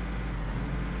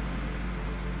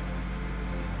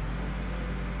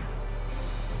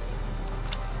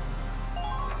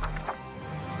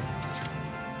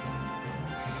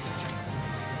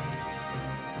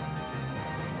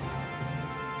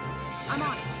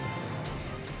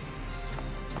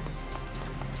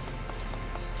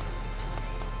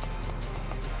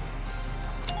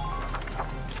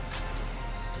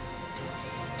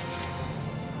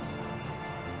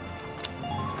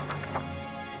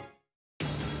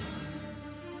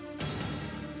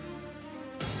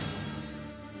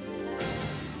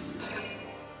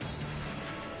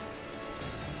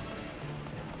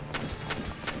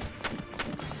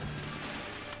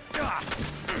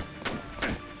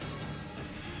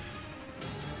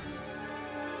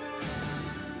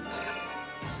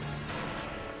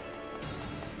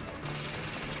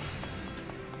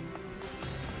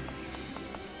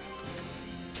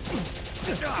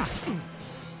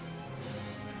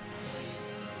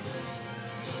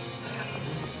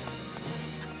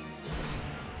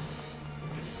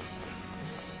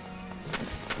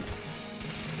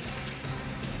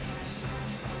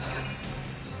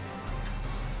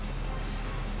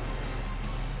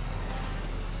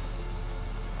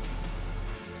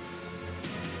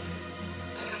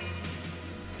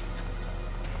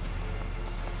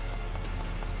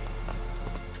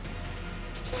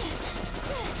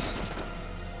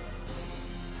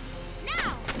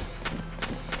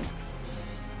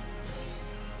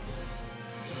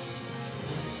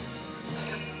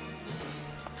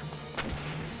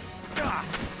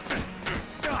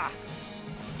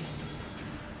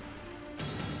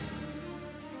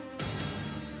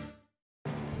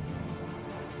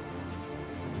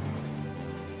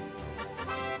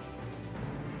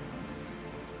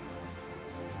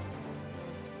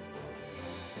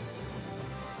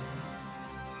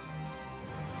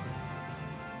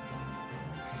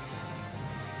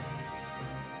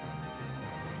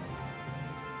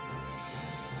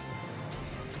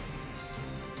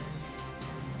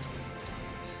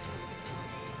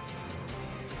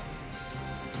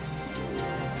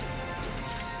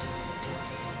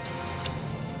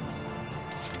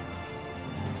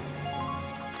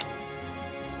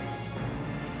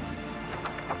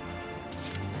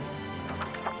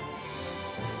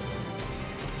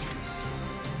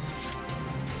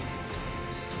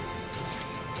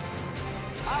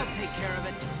 I'll take care of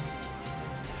it.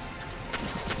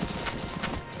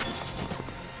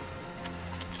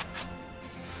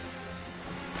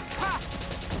 Ha!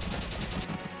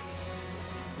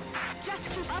 Just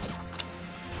keep up.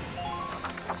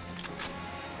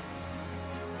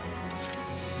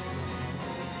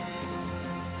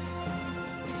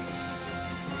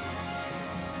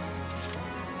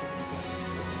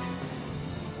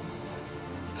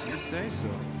 You say so.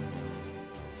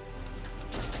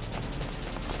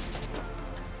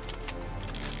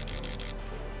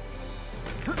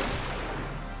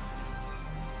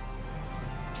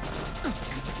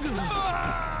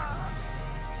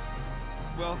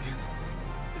 Well,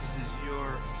 this is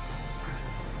your...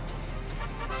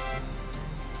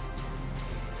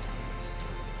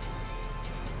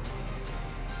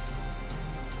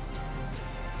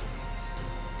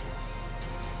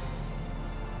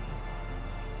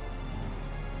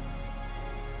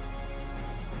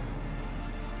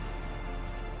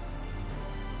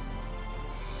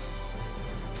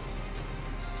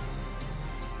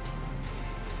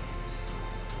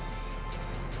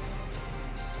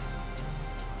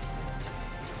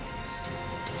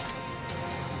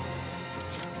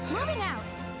 Moving out!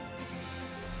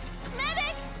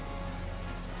 Medic!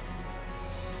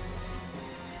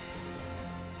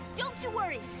 Don't you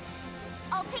worry.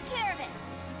 I'll take care of it.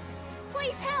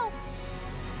 Please help!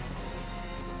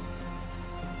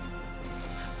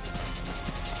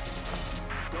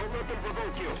 Don't let them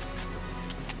provoke you.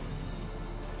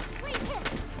 Please hit!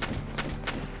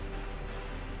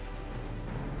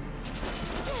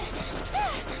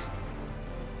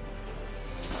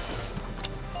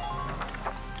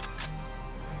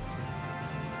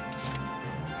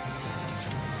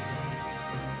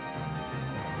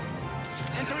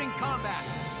 Entering combat.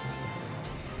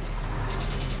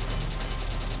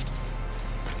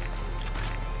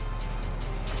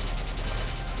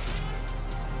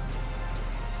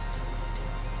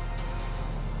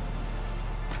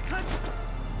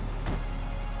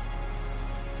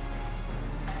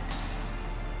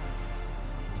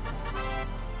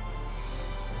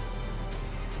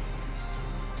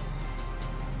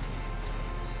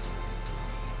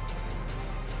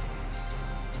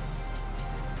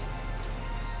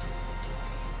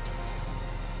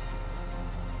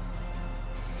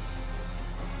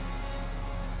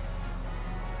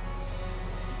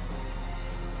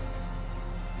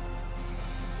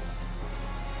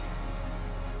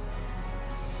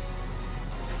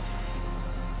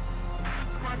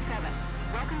 Squad 7,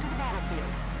 welcome to the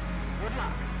battlefield. Good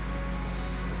luck.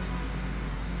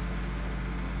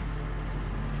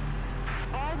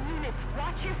 All units,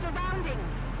 watch your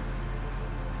surroundings.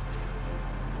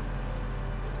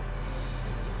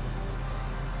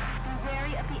 Be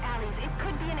wary of the alleys. It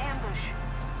could be an ambush.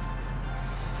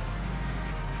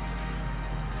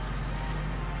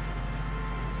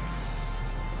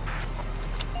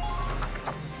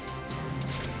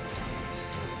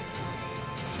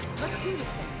 Let's do this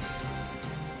thing.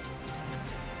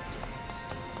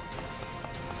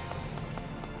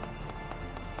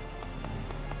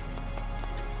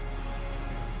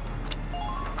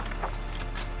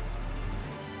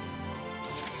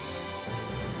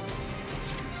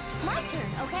 My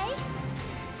turn, okay?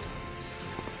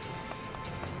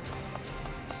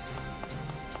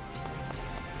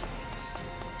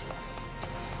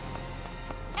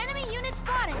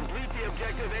 Spotted! Complete the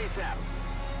objective ASAP.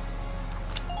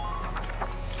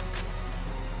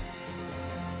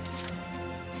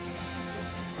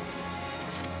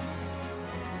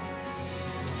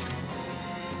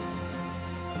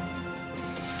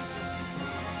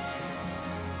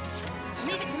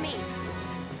 Leave it to me.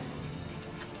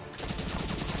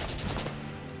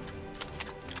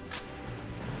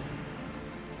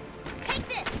 Take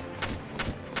this!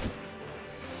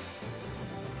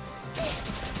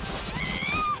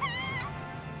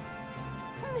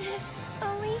 Miss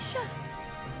Alicia.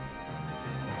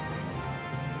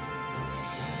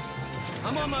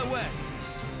 I'm on my way.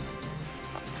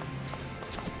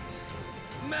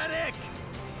 Medic!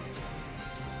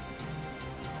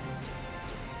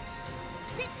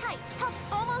 Sit tight. Help's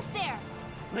almost there.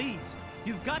 Please,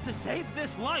 you've got to save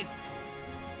this life.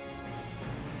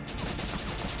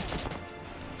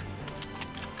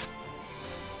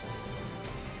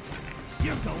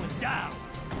 You're going down.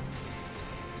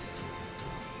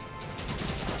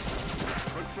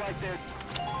 Looks like they're...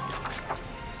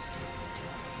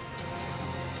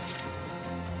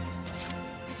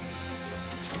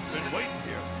 Been waiting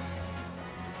here.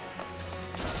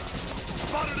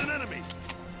 Spotted an enemy!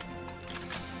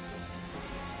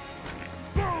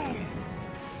 Boom!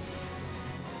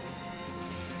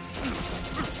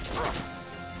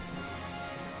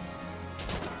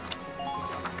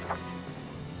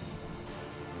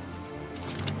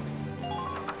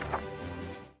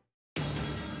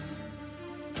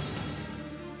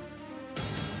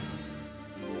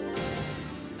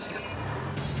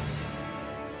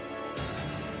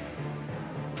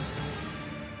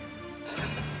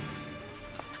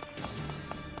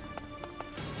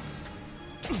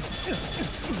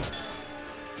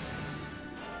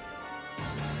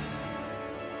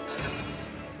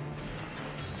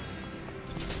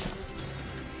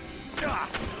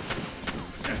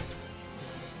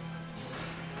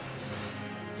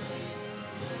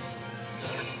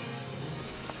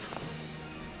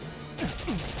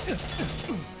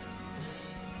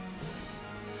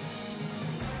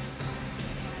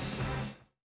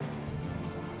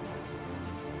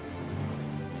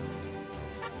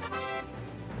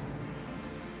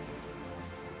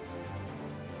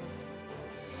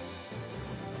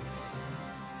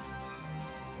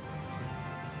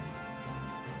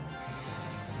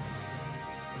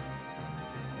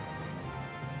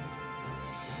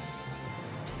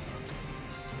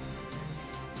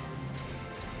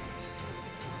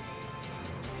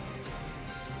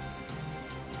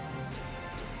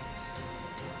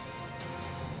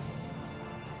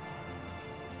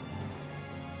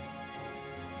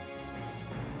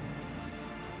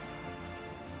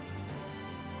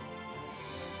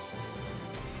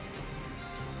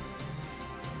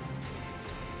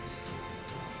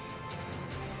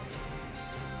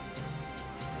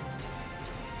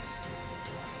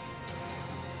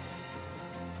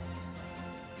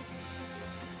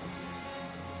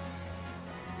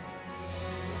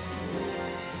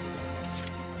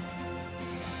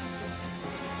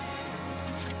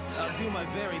 I'll do my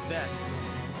very best.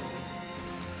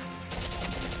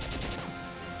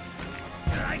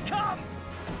 Here I come!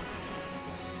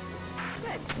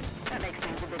 Good. That makes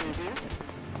things a bit easier.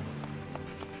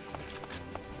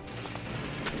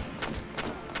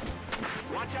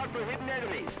 Watch out for hidden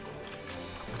enemies.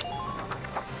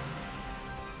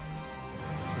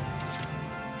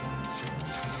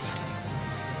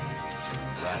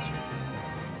 Roger.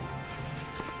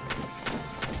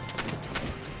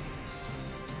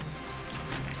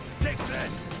 Take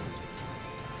this!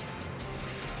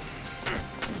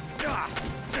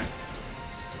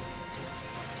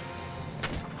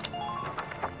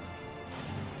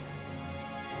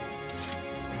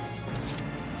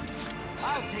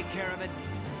 I'll take care of it.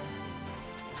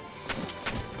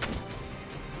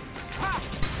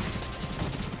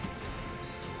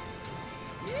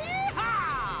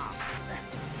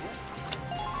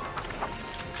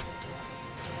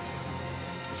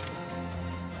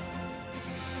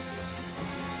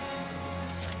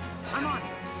 I'm on.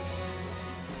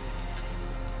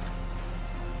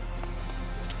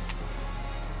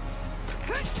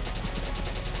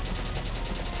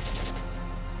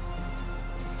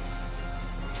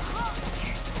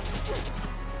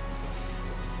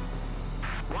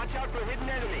 Watch out for hidden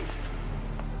enemies.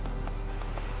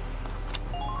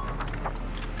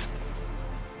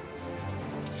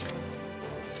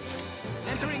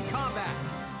 Entering combat.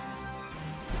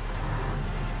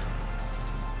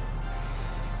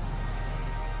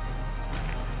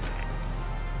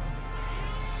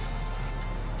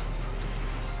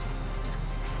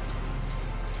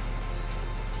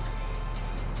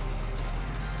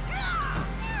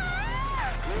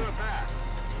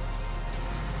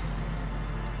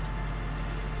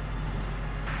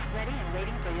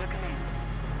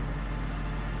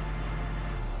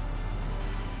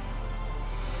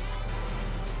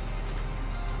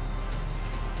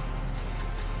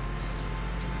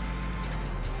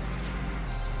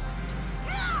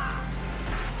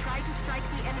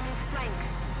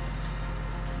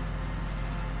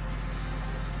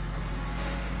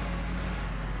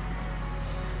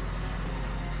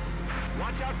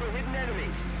 Watch out for hidden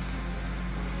enemies.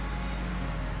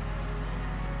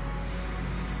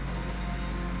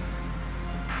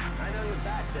 I know you're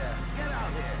back there. Get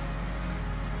out here.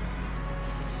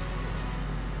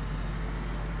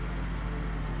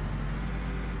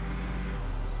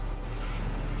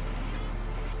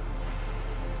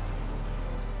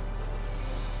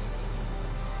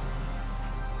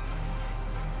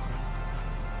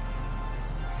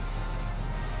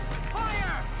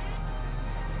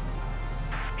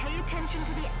 Attention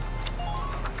to the...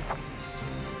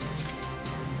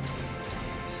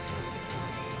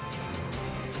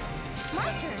 My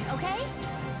turn, okay?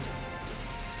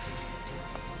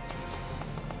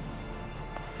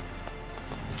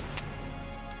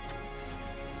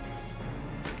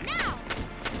 Now!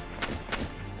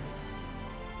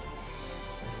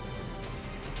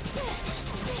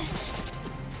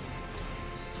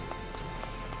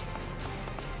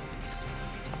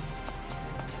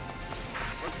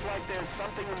 Looks like there's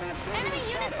something in that building. Enemy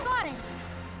unit spotted!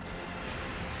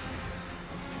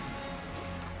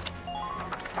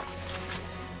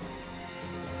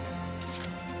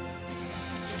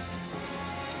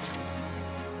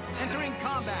 Entering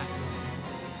combat.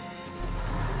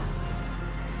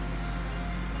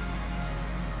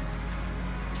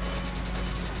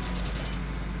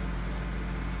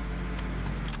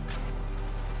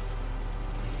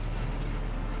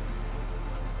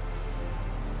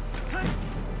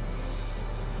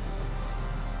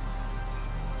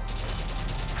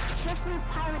 Just leave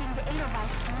piloting the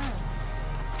Edelweiss to me.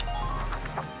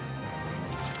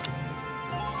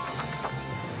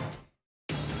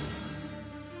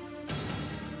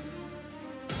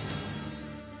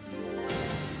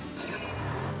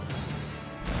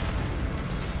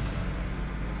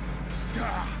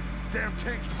 Gah! Damn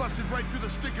tank's busted right through the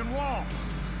stinking wall.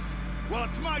 Well,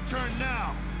 it's my turn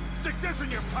now. Stick this in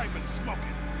your pipe and smoke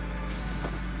it.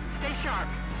 Stay sharp.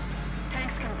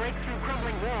 Tanks can break through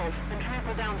crumbling walls and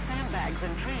trample down sandbags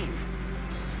and trees.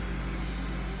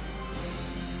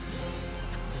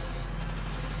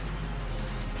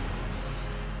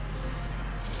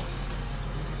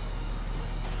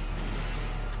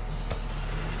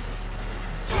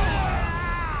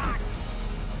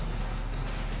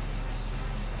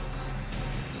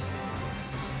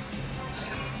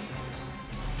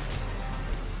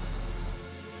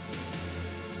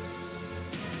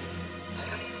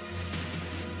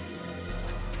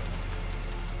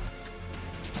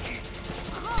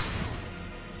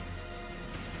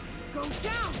 Go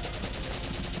down!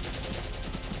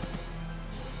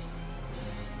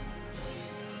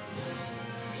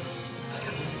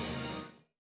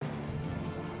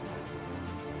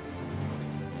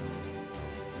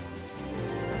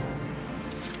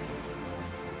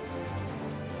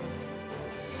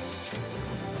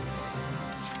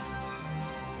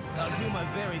 I'll do my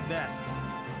very best.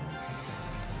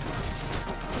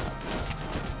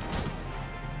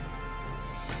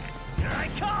 Here I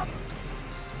come!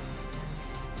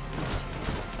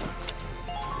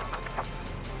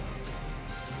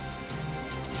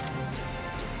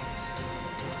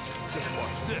 Just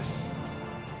watch this.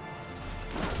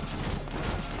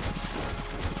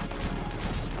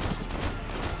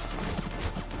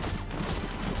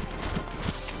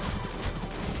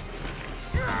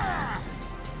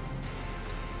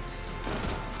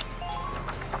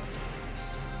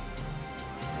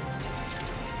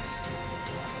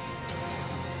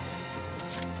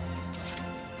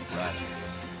 Roger.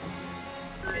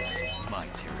 This is my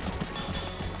territory.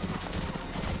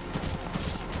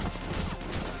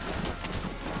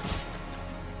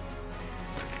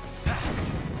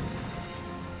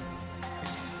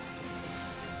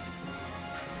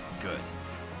 Good.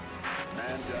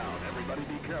 Man down. Everybody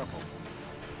be careful.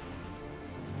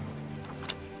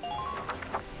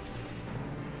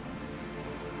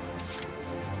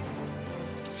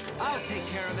 I'll take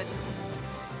care of it.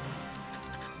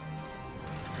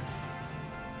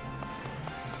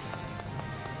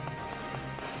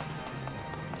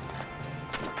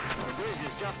 The bridge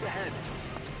is just ahead.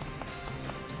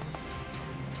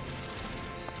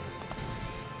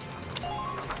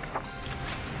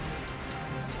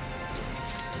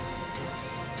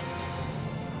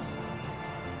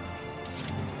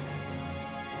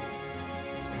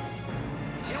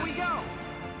 Here we go!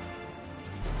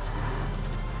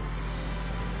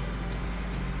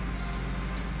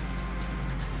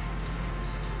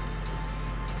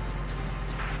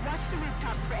 Watch the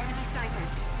rooftops for enemy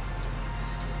snipers.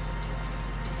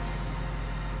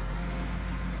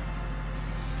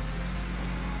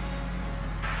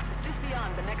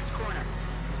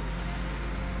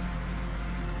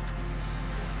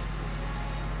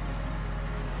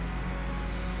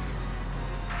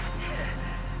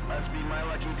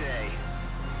 lucky day.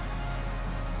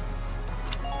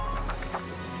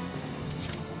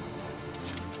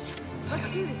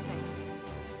 Let's do this thing.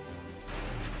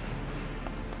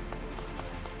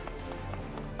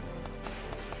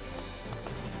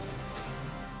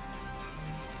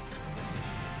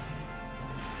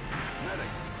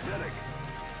 Medic!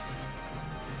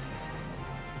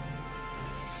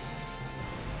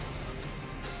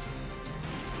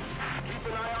 Keep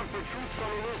an eye out for troops on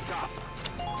the rooftop.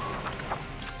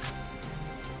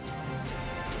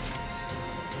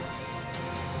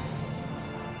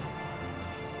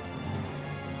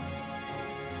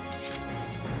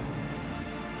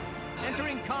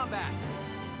 Entering combat.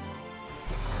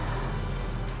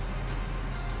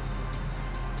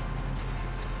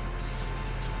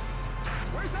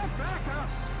 Where's that backup?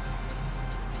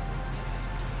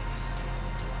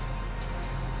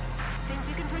 Think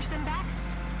you can push them back?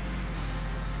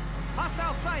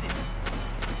 Hostile sighted.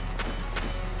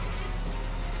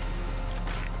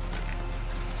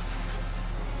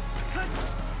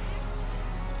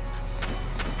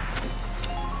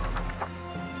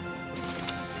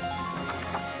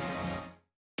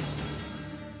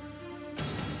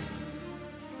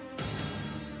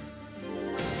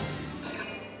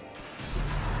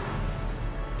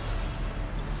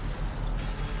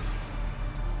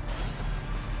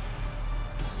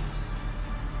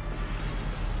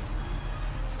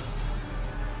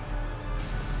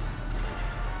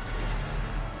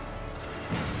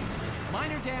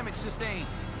 Minor damage sustained.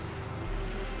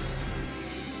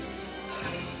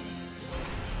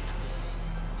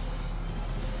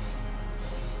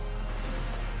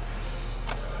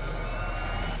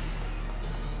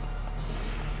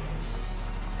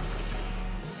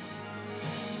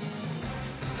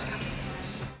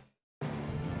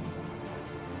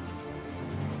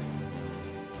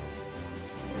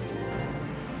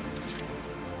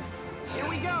 Here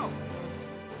we go!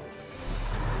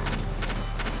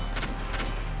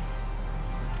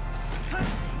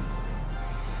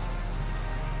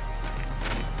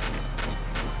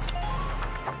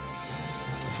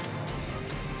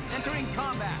 Entering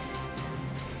combat.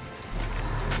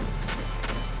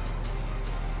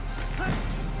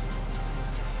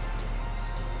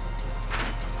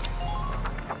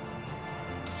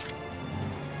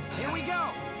 Here we go.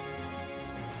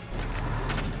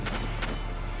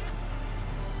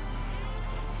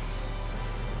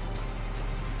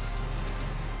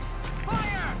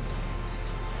 Fire!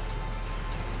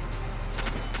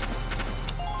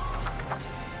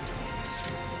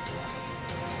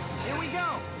 Here we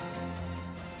go.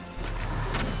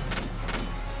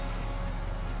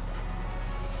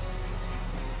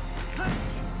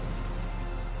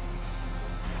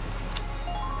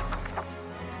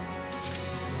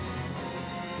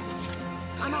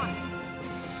 I'm on.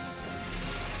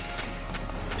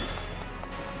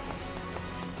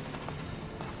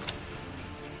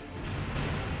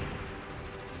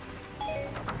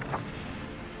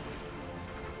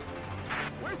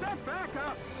 Where's that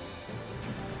backup?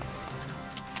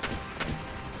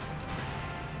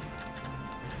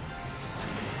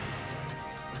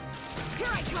 Here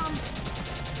I come!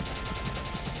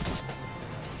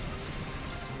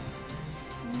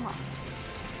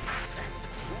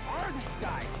 Who are these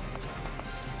guys?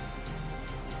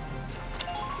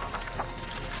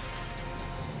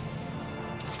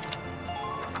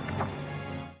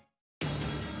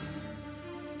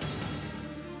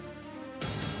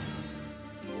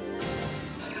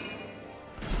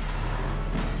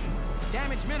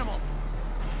 Damage minimal.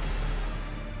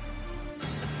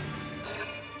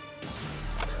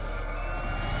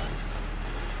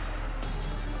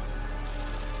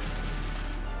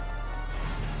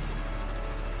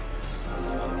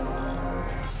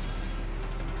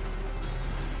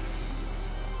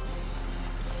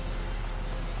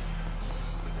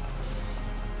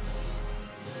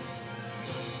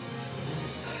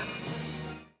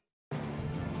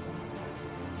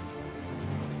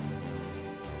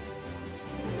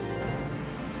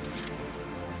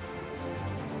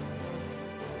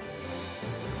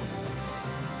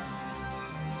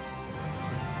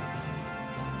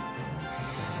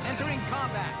 Entering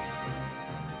combat.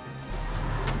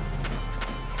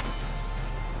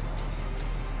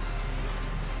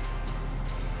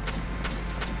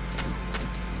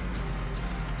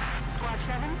 Squad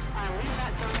 7, I'll leave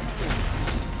that zone to you.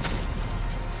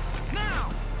 Now!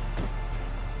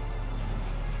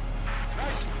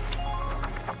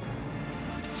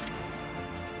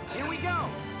 Here we go.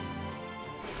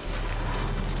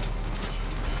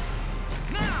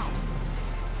 Now!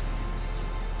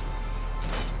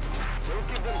 Don't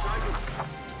give them time to...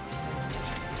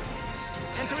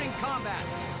 Entering combat.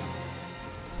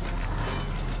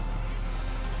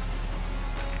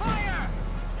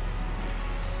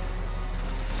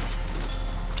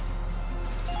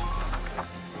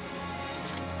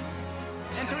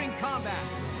 Entering combat!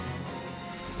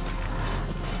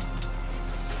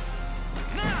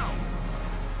 Now!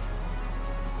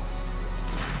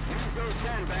 Use those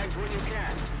sandbags when you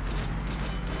can.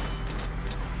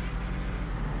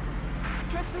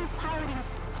 Get through piloting.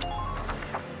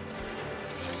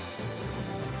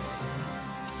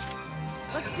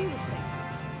 Let's do this thing.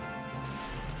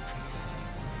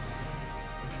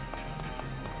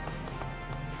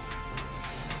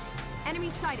 Enemy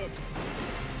sighted.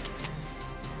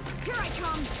 Here I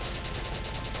come!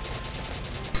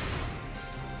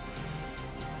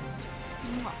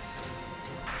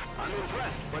 I'm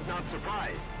impressed, but not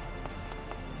surprised.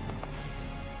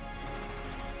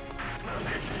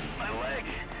 My leg!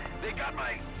 They got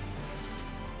my...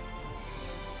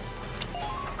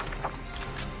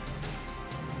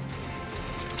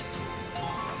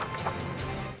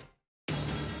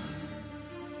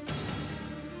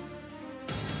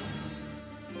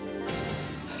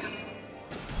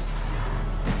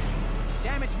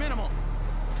 Damage minimal.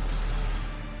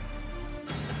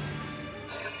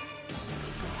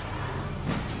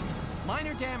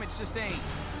 Minor damage sustained.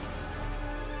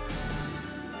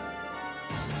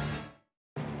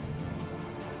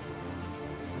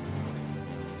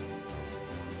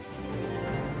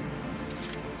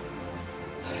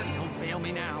 Don't fail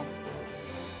me now.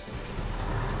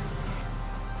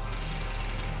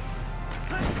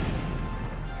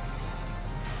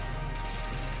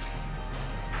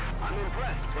 I'm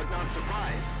impressed, but not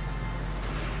surprised.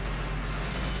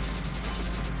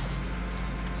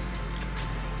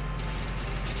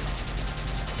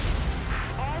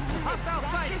 Hostile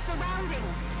sighted! Surrounding.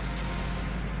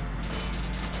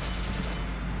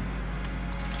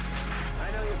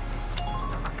 I know you...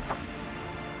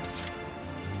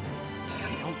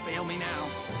 Don't fail me now.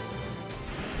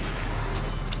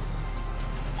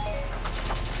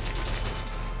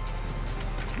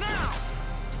 Now!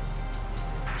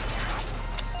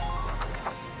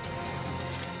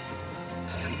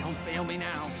 Don't fail me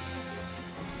now.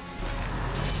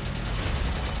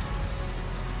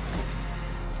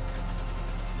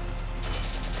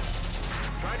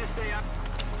 Try to stay up.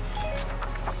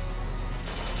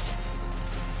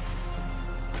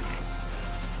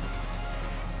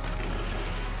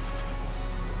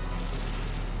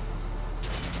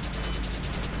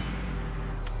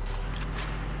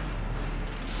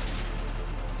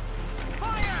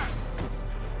 Fire!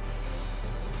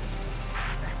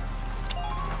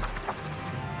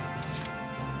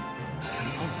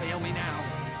 Don't fail me now.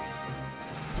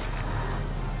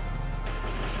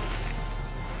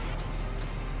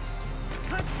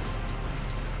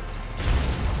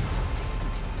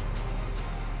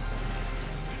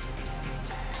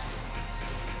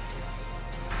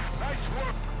 Nice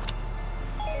work.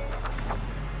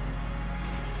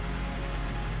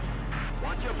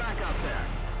 Watch your back out there.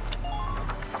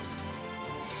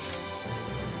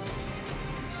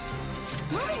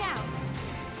 Moving out!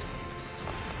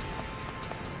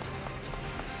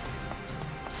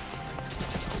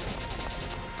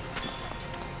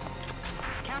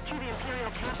 Capture the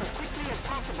Imperial camp as quickly as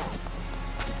possible.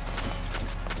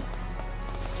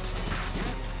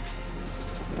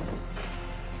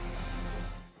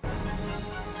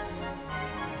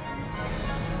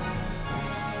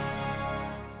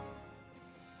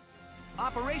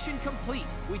 Operation complete.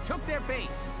 We took their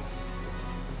base.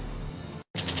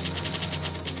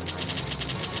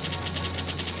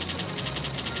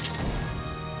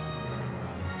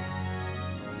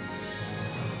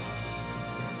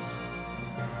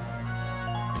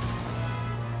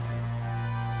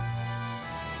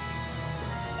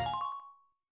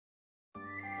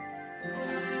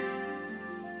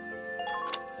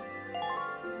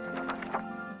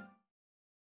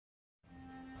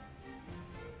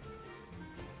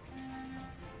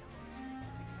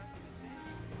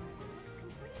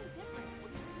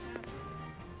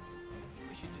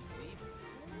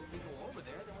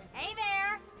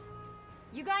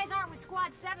 You guys aren't with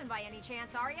Squad 7 by any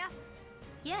chance, are ya?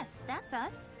 Yes, that's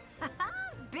us.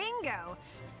 Bingo!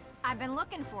 I've been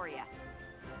looking for you.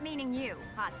 Meaning you,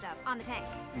 hot stuff, on the tank.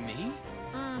 Me?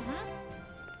 Mm-hmm.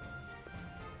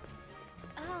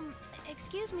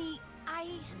 Excuse me,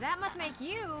 That must make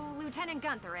you Lieutenant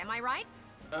Gunther, am I right?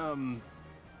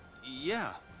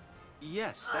 Yeah.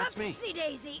 Yes, that's me. Oopsie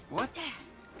daisy. What?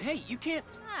 Hey, you can't...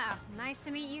 Ah, nice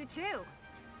to meet you too.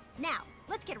 Now,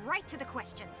 let's get right to the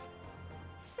questions.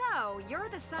 So, you're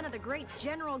the son of the great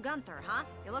General Gunther, huh?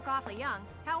 You look awfully young.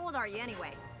 How old are you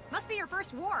anyway? Must be your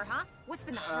first war, huh? What's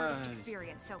been the hardest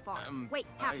experience so far? Wait,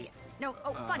 happiest.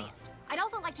 Funniest. I'd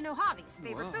also like to know hobbies,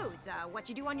 favorite foods, what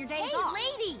you do on your days off.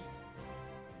 Hey, lady!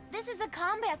 This is a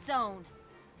combat zone.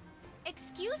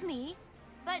 Excuse me,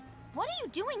 But what are you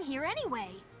doing here anyway?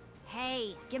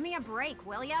 Hey, give me a break,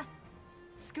 will ya?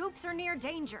 Scoops are near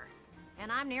danger,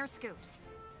 and I'm near Scoops.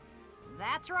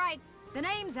 That's right. The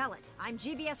name's Ellet. I'm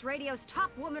GBS Radio's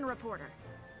top woman reporter.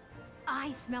 I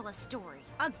smell a story,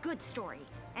 a good story,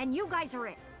 and you guys are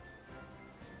it.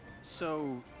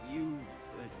 So,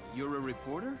 you're a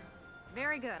reporter?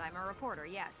 Very good, I'm a reporter,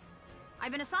 yes.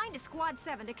 I've been assigned to Squad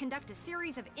 7 to conduct a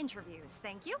series of interviews,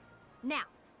 thank you. Now,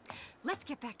 let's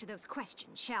get back to those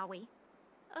questions, shall we?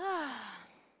 Ugh.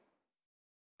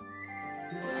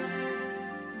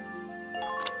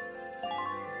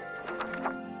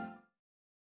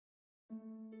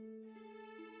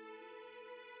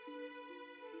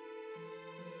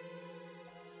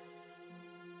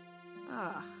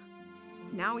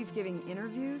 Now he's giving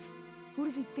interviews? Who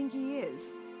does he think he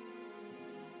is?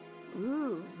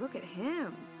 Ooh, look at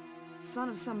him. Son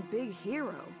of some big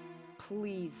hero.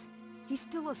 Please. He's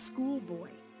still a schoolboy.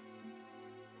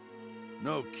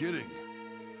 No kidding.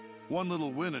 One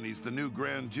little win and he's the new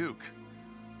Grand Duke.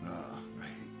 Ah, I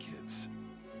hate kids.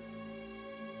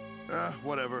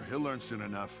 Whatever. He'll learn soon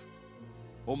enough.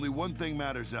 Only one thing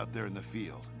matters out there in the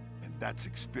field, and that's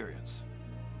experience.